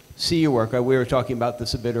people see your work. We were talking about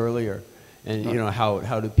this a bit earlier. And you know,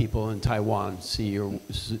 how do people in Taiwan see your,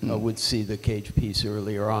 would see the cage piece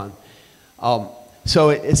earlier on. So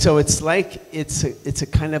it's like, it's a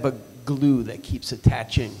kind of a glue that keeps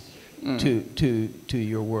attaching to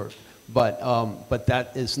your work. But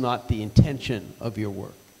that is not the intention of your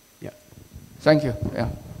work. Yeah. Thank you. Yeah.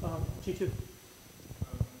 G2.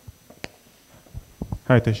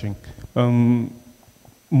 Hi, Tehching.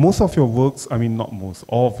 Most of your works, I mean not most,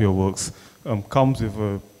 all of your works comes with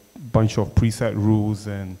a bunch of preset rules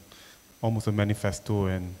and almost a manifesto,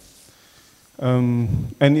 and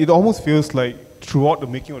it almost feels like throughout the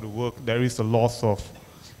making of the work there is a loss of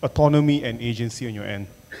autonomy and agency on your end.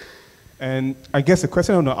 And I guess the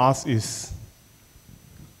question I want to ask is,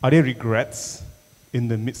 are there regrets in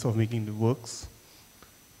the midst of making the works?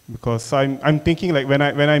 Because I'm thinking like when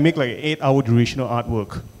I make like an 8-hour durational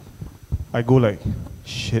artwork, I go like,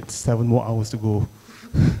 shit, 7 more hours to go.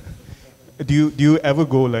 Do you ever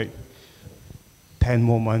go like 10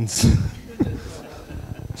 more months?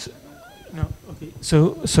 No, okay.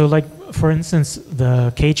 So like for instance,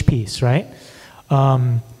 the cage piece, right?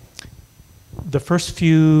 The first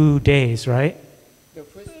few days, right?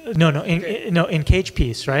 In cage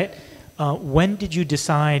piece, right? When did you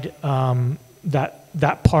decide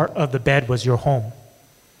that part of the bed was your home?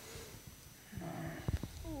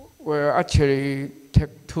 Well, actually,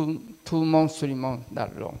 take 2 months, 3 months,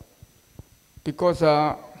 that long. Because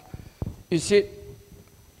you see,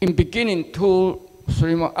 in beginning 2,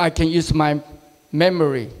 3 months, I can use my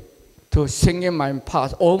memory to sing in my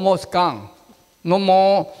past, almost gone. No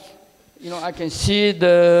more, you know, I can see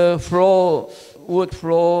the floor, wood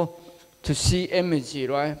floor, to see imagery,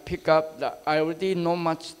 right? Pick up that I already know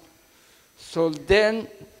much. So then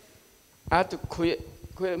I have to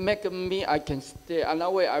make me, I can stay.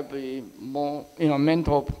 Another way I'll be more, you know,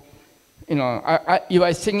 mental. You know, if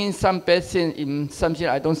I sing in some bad thing in something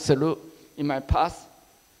I don't salute in my past,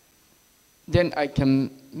 then I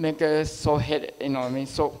can make a so head, you know what I mean,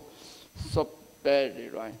 so badly,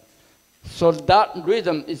 right? So that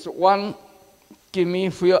rhythm is one give me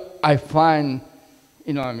feel I find,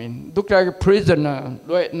 you know what I mean, look like a prisoner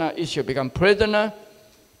right now. Issue become prisoner.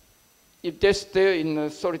 If they stay in a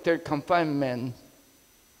solitary confinement,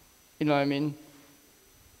 you know what I mean,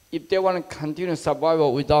 if they want to continue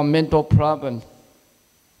survival without mental problem,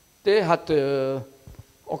 they have to,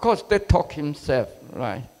 of course, they talk himself,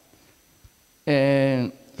 right?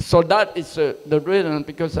 And so that is the reason,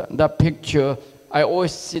 because that picture, I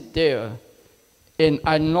always sit there, and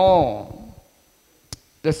I know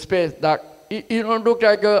the space that, you know, look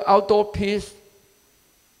like an outdoor piece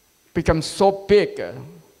becomes so big,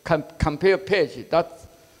 compare page, that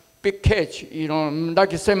big cage, you know,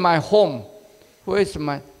 like you say, my home. Where is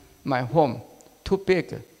my home? Too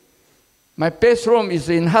big. My bedroom is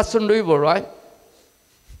in Hudson River, right?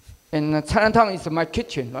 And Chinatown is my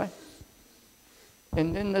kitchen, right?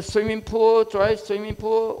 And then the swimming pool, dry swimming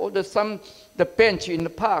pool, or the bench in the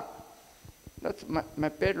park. That's my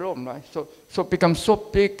bedroom, right? So becomes so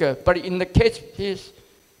big. But in the cage piece,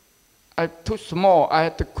 too small. I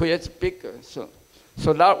had to create bigger. So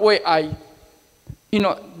that way you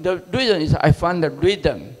know, the reason is I find the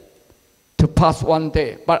rhythm to pass one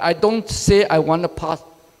day. But I don't say I want to pass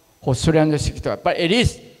for 365. But it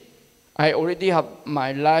is, I already have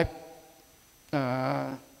my life,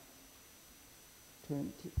 20,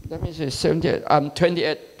 let me say 78, I'm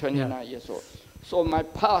 28, 29 years old. So my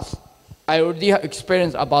past, I already have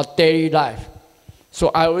experience about daily life. So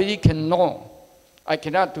I already can know. I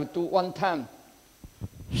cannot do one time,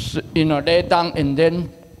 you know, lay down and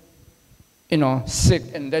then, you know, sick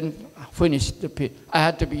and then finish the piece. I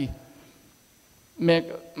had to make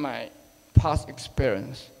my past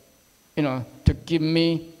experience, you know, to give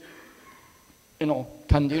me, you know,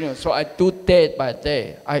 continue. So I do day by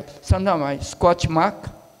day. Sometimes I scratch mark.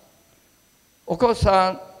 Of course,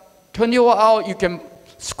 24 hours you can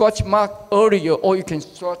scratch mark earlier or you can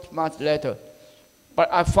scratch mark later. But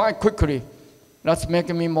I find quickly that's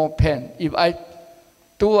making me more pain. If I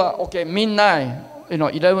do okay, midnight, you know,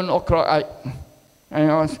 11 o'clock,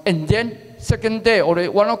 and then second day already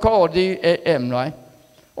 1 o'clock already a.m. right?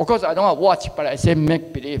 Of course I don't have watch, but I say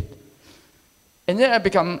make believe. And then I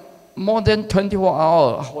become more than 24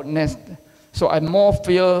 hours next. So I more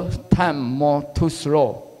feel time more too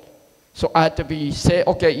slow. So I had to say,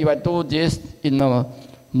 okay, if I do this in the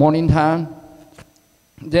morning time,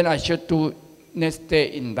 then I should do next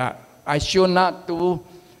day in that. I should not do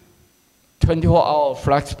 24-hour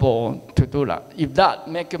flexible to do that. If that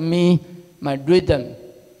make me, my rhythm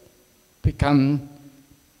become,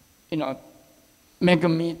 you know, make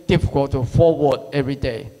me difficult to forward every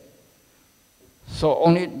day. So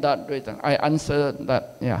only that reason. I answer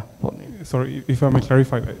that, yeah, for me. Sorry, if I may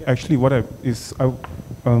clarify, actually what I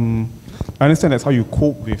understand that's how you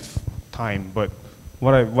cope with time, but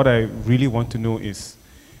what I really want to know is,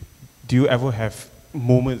 do you ever have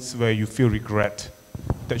moments where you feel regret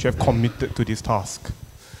that you have committed to this task?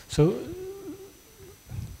 So,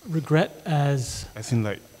 regret as in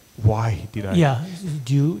like, why did I? Yeah.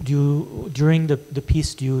 Do you during the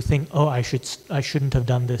piece, do you think, oh, I shouldn't have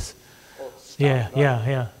done this? Yeah.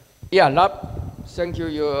 Yeah, thank you,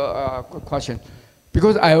 your good question.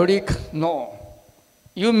 Because I already know,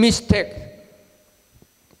 you mistake,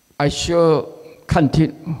 I should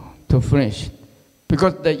continue to finish.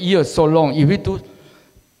 Because the year is so long, if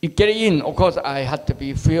you get in, of course I had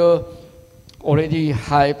to feel already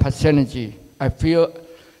high percentage. I feel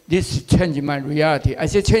this is changing my reality. I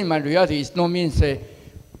say change my reality is no means say,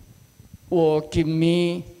 will give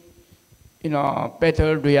me, you know,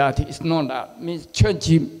 better reality. It's not that. It means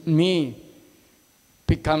changing me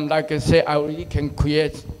become like I say, I already can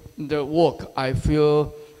create the work. I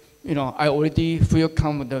feel, you know, I already feel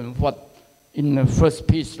confident what in the first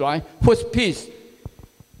piece, right? First piece,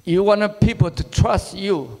 you want people to trust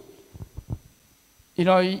you. You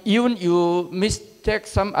know, even you mistake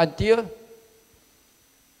some idea,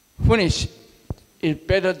 finish is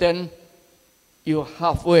better than you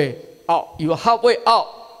halfway out. You halfway out,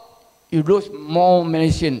 you lose more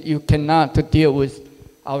medicine. You cannot to deal with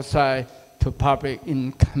outside to public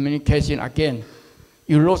in communication again.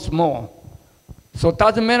 You lose more. So it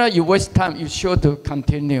doesn't matter you waste time, you sure to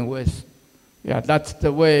continue with. Yeah, that's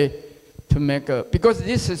the way to make a, because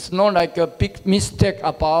this is not like a big mistake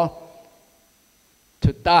about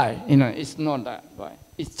to die, you know, it's not that, right?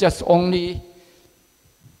 It's just only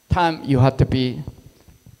time you have to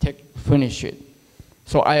finish it.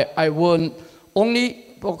 So I won't,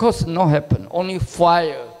 only, of course not happen, only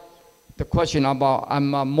fire the question about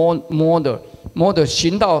I'm a model,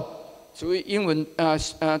 行到主义英文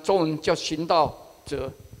中文叫行道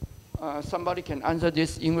者。Somebody can answer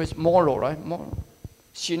this English moral, right? Moral.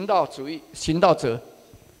 行道主义，行道者。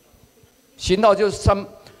行道就是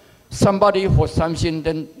somebody for something,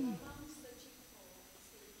 then.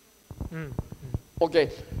 Okay,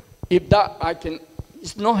 if that I can,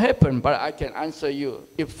 it's not happen, but I can answer you.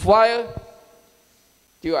 If fire,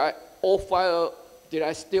 did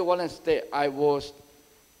I still want to stay? I will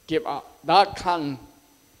give up. That can,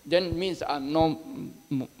 then means I'm no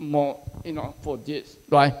more, for this,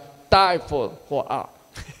 right? Die for art.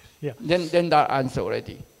 Yeah. Then that answer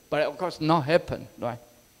already. But of course, not happen, right?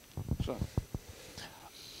 So.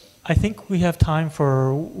 I think we have time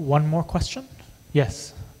for one more question.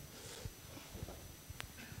 Yes.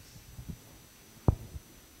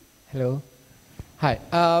 Hello. Hi.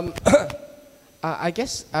 I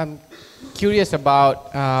guess I'm curious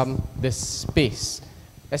about the space,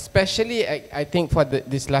 especially I think for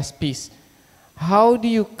this last piece. How do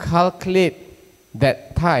you calculate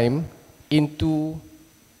that time into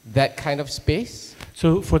that kind of space?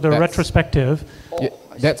 So for the retrospective,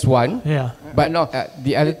 that's one. Yeah. But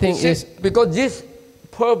the other thing is because this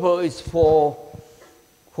purpose is for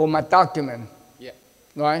my document. Yeah.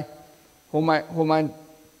 Right. For my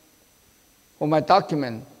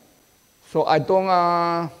document. So I don't,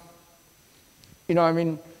 I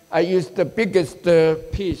use the biggest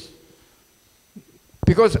piece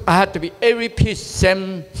because I had to be every piece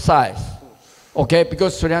same size. Okay,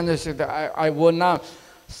 because Suryananda said that I will not,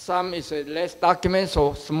 some is a less document,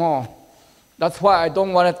 so small. That's why I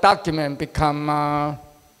don't want a document become,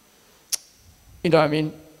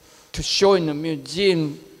 to show in the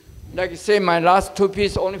museum. Like say my last two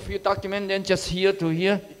pieces, only few documents, then just here to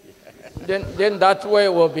here. Then that way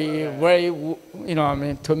will be very,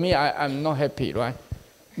 to me, I'm not happy, right?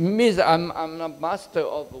 Means I'm a master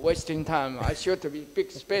of wasting time. I should be big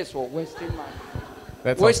space for wasting my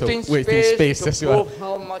wasting space to as well. prove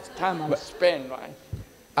how much time I spend, right?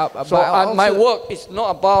 So my work is not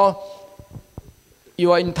about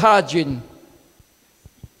you are intelligent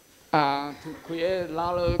to create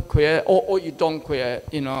knowledge, or you don't create,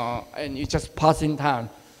 and you just passing time.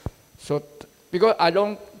 So because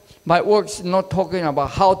my work is not talking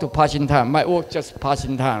about how to pass in time. My work just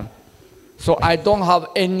passing time. So I don't have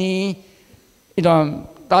any,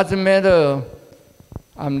 doesn't matter.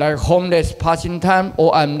 I'm like homeless passing time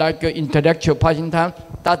or I'm like intellectual passing time.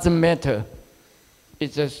 Doesn't matter.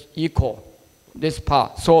 It's just equal, this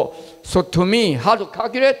part. So to me, how to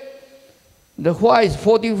calculate? The why is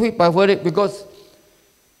 40 feet by 40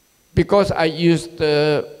 because I use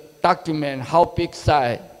the document how big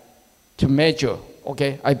size to measure.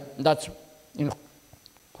 Okay, that's,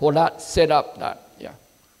 for that, set up that, yeah.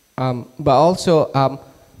 But also,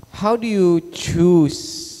 how do you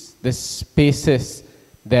choose the spaces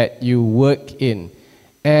that you work in?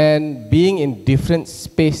 And being in different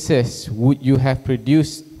spaces, would you have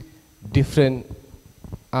produced different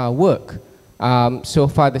work? So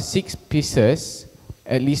far, the 6 pieces,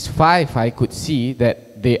 at least 5 I could see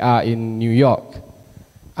that they are in New York.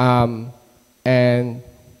 And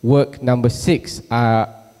work number 6,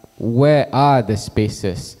 where are the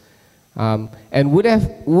spaces? And would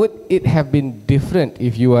it have been different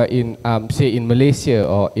if you were in, say, in Malaysia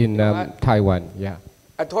or in Taiwan? Yeah.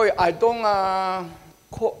 I told you, I don't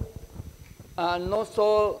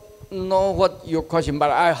know what your question, but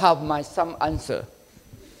I have some answer.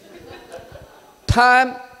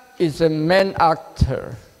 Time is the main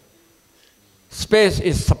actor. Space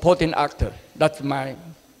is supporting actor. That's my,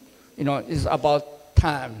 it's about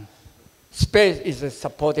time. Space is a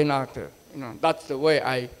supporting actor. That's the way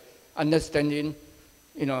I understand it.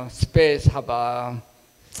 Space have a,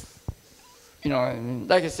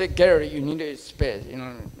 like I said, gallery, you need a space,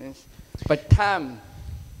 but time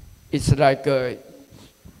is like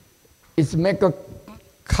it's make a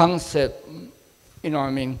concept,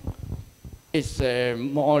 it's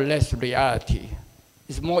more or less reality.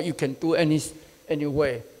 It's more you can do any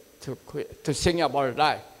way to think about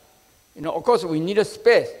life. Of course we need a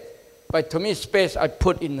space, but to me space I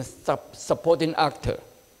put in the supporting actor.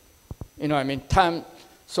 Time,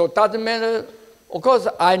 so it doesn't matter. Of course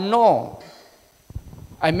I know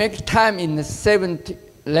I make time in the 70s,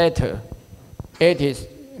 later, 80s,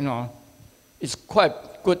 it's quite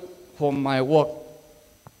good for my work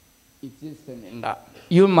existence in that.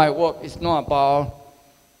 Even my work is not about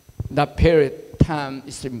that period time,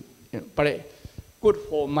 but good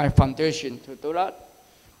for my foundation to do that.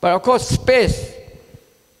 But of course, space,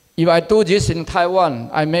 if I do this in Taiwan,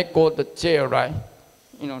 I may go to jail, right?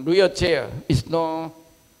 Real jail is no,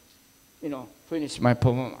 finish my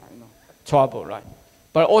problem, trouble, right?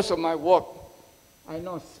 But also my work, I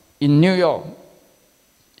know in New York,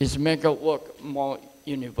 it's make a work more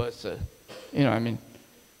universal. You know what I mean?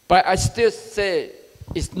 But I still say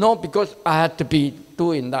it's not because I had to be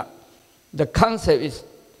doing that. The concept is,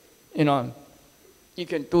 you know, you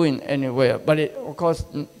can do it anywhere. But it, of course,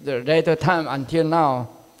 the later time until now,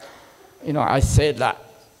 you know, I said that.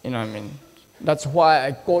 You know what I mean? That's why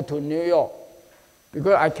I go to New York.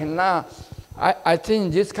 Because I cannot, I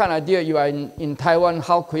think this kind of idea, you are in Taiwan,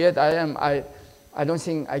 how creative I am, I don't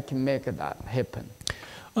think I can make that happen.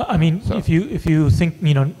 I mean, So- if you think,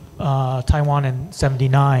 you know, Taiwan in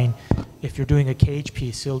 '79, if you're doing a cage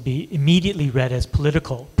piece, it'll be immediately read as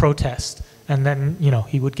political protest, and then, you know,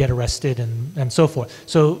 he would get arrested and so forth.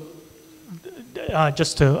 So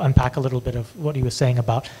just to unpack a little bit of what he was saying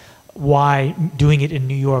about why doing it in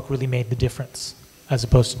New York really made the difference as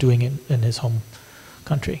opposed to doing it in his home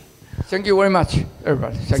country. Thank you very much,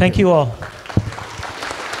 everybody. Thank you all.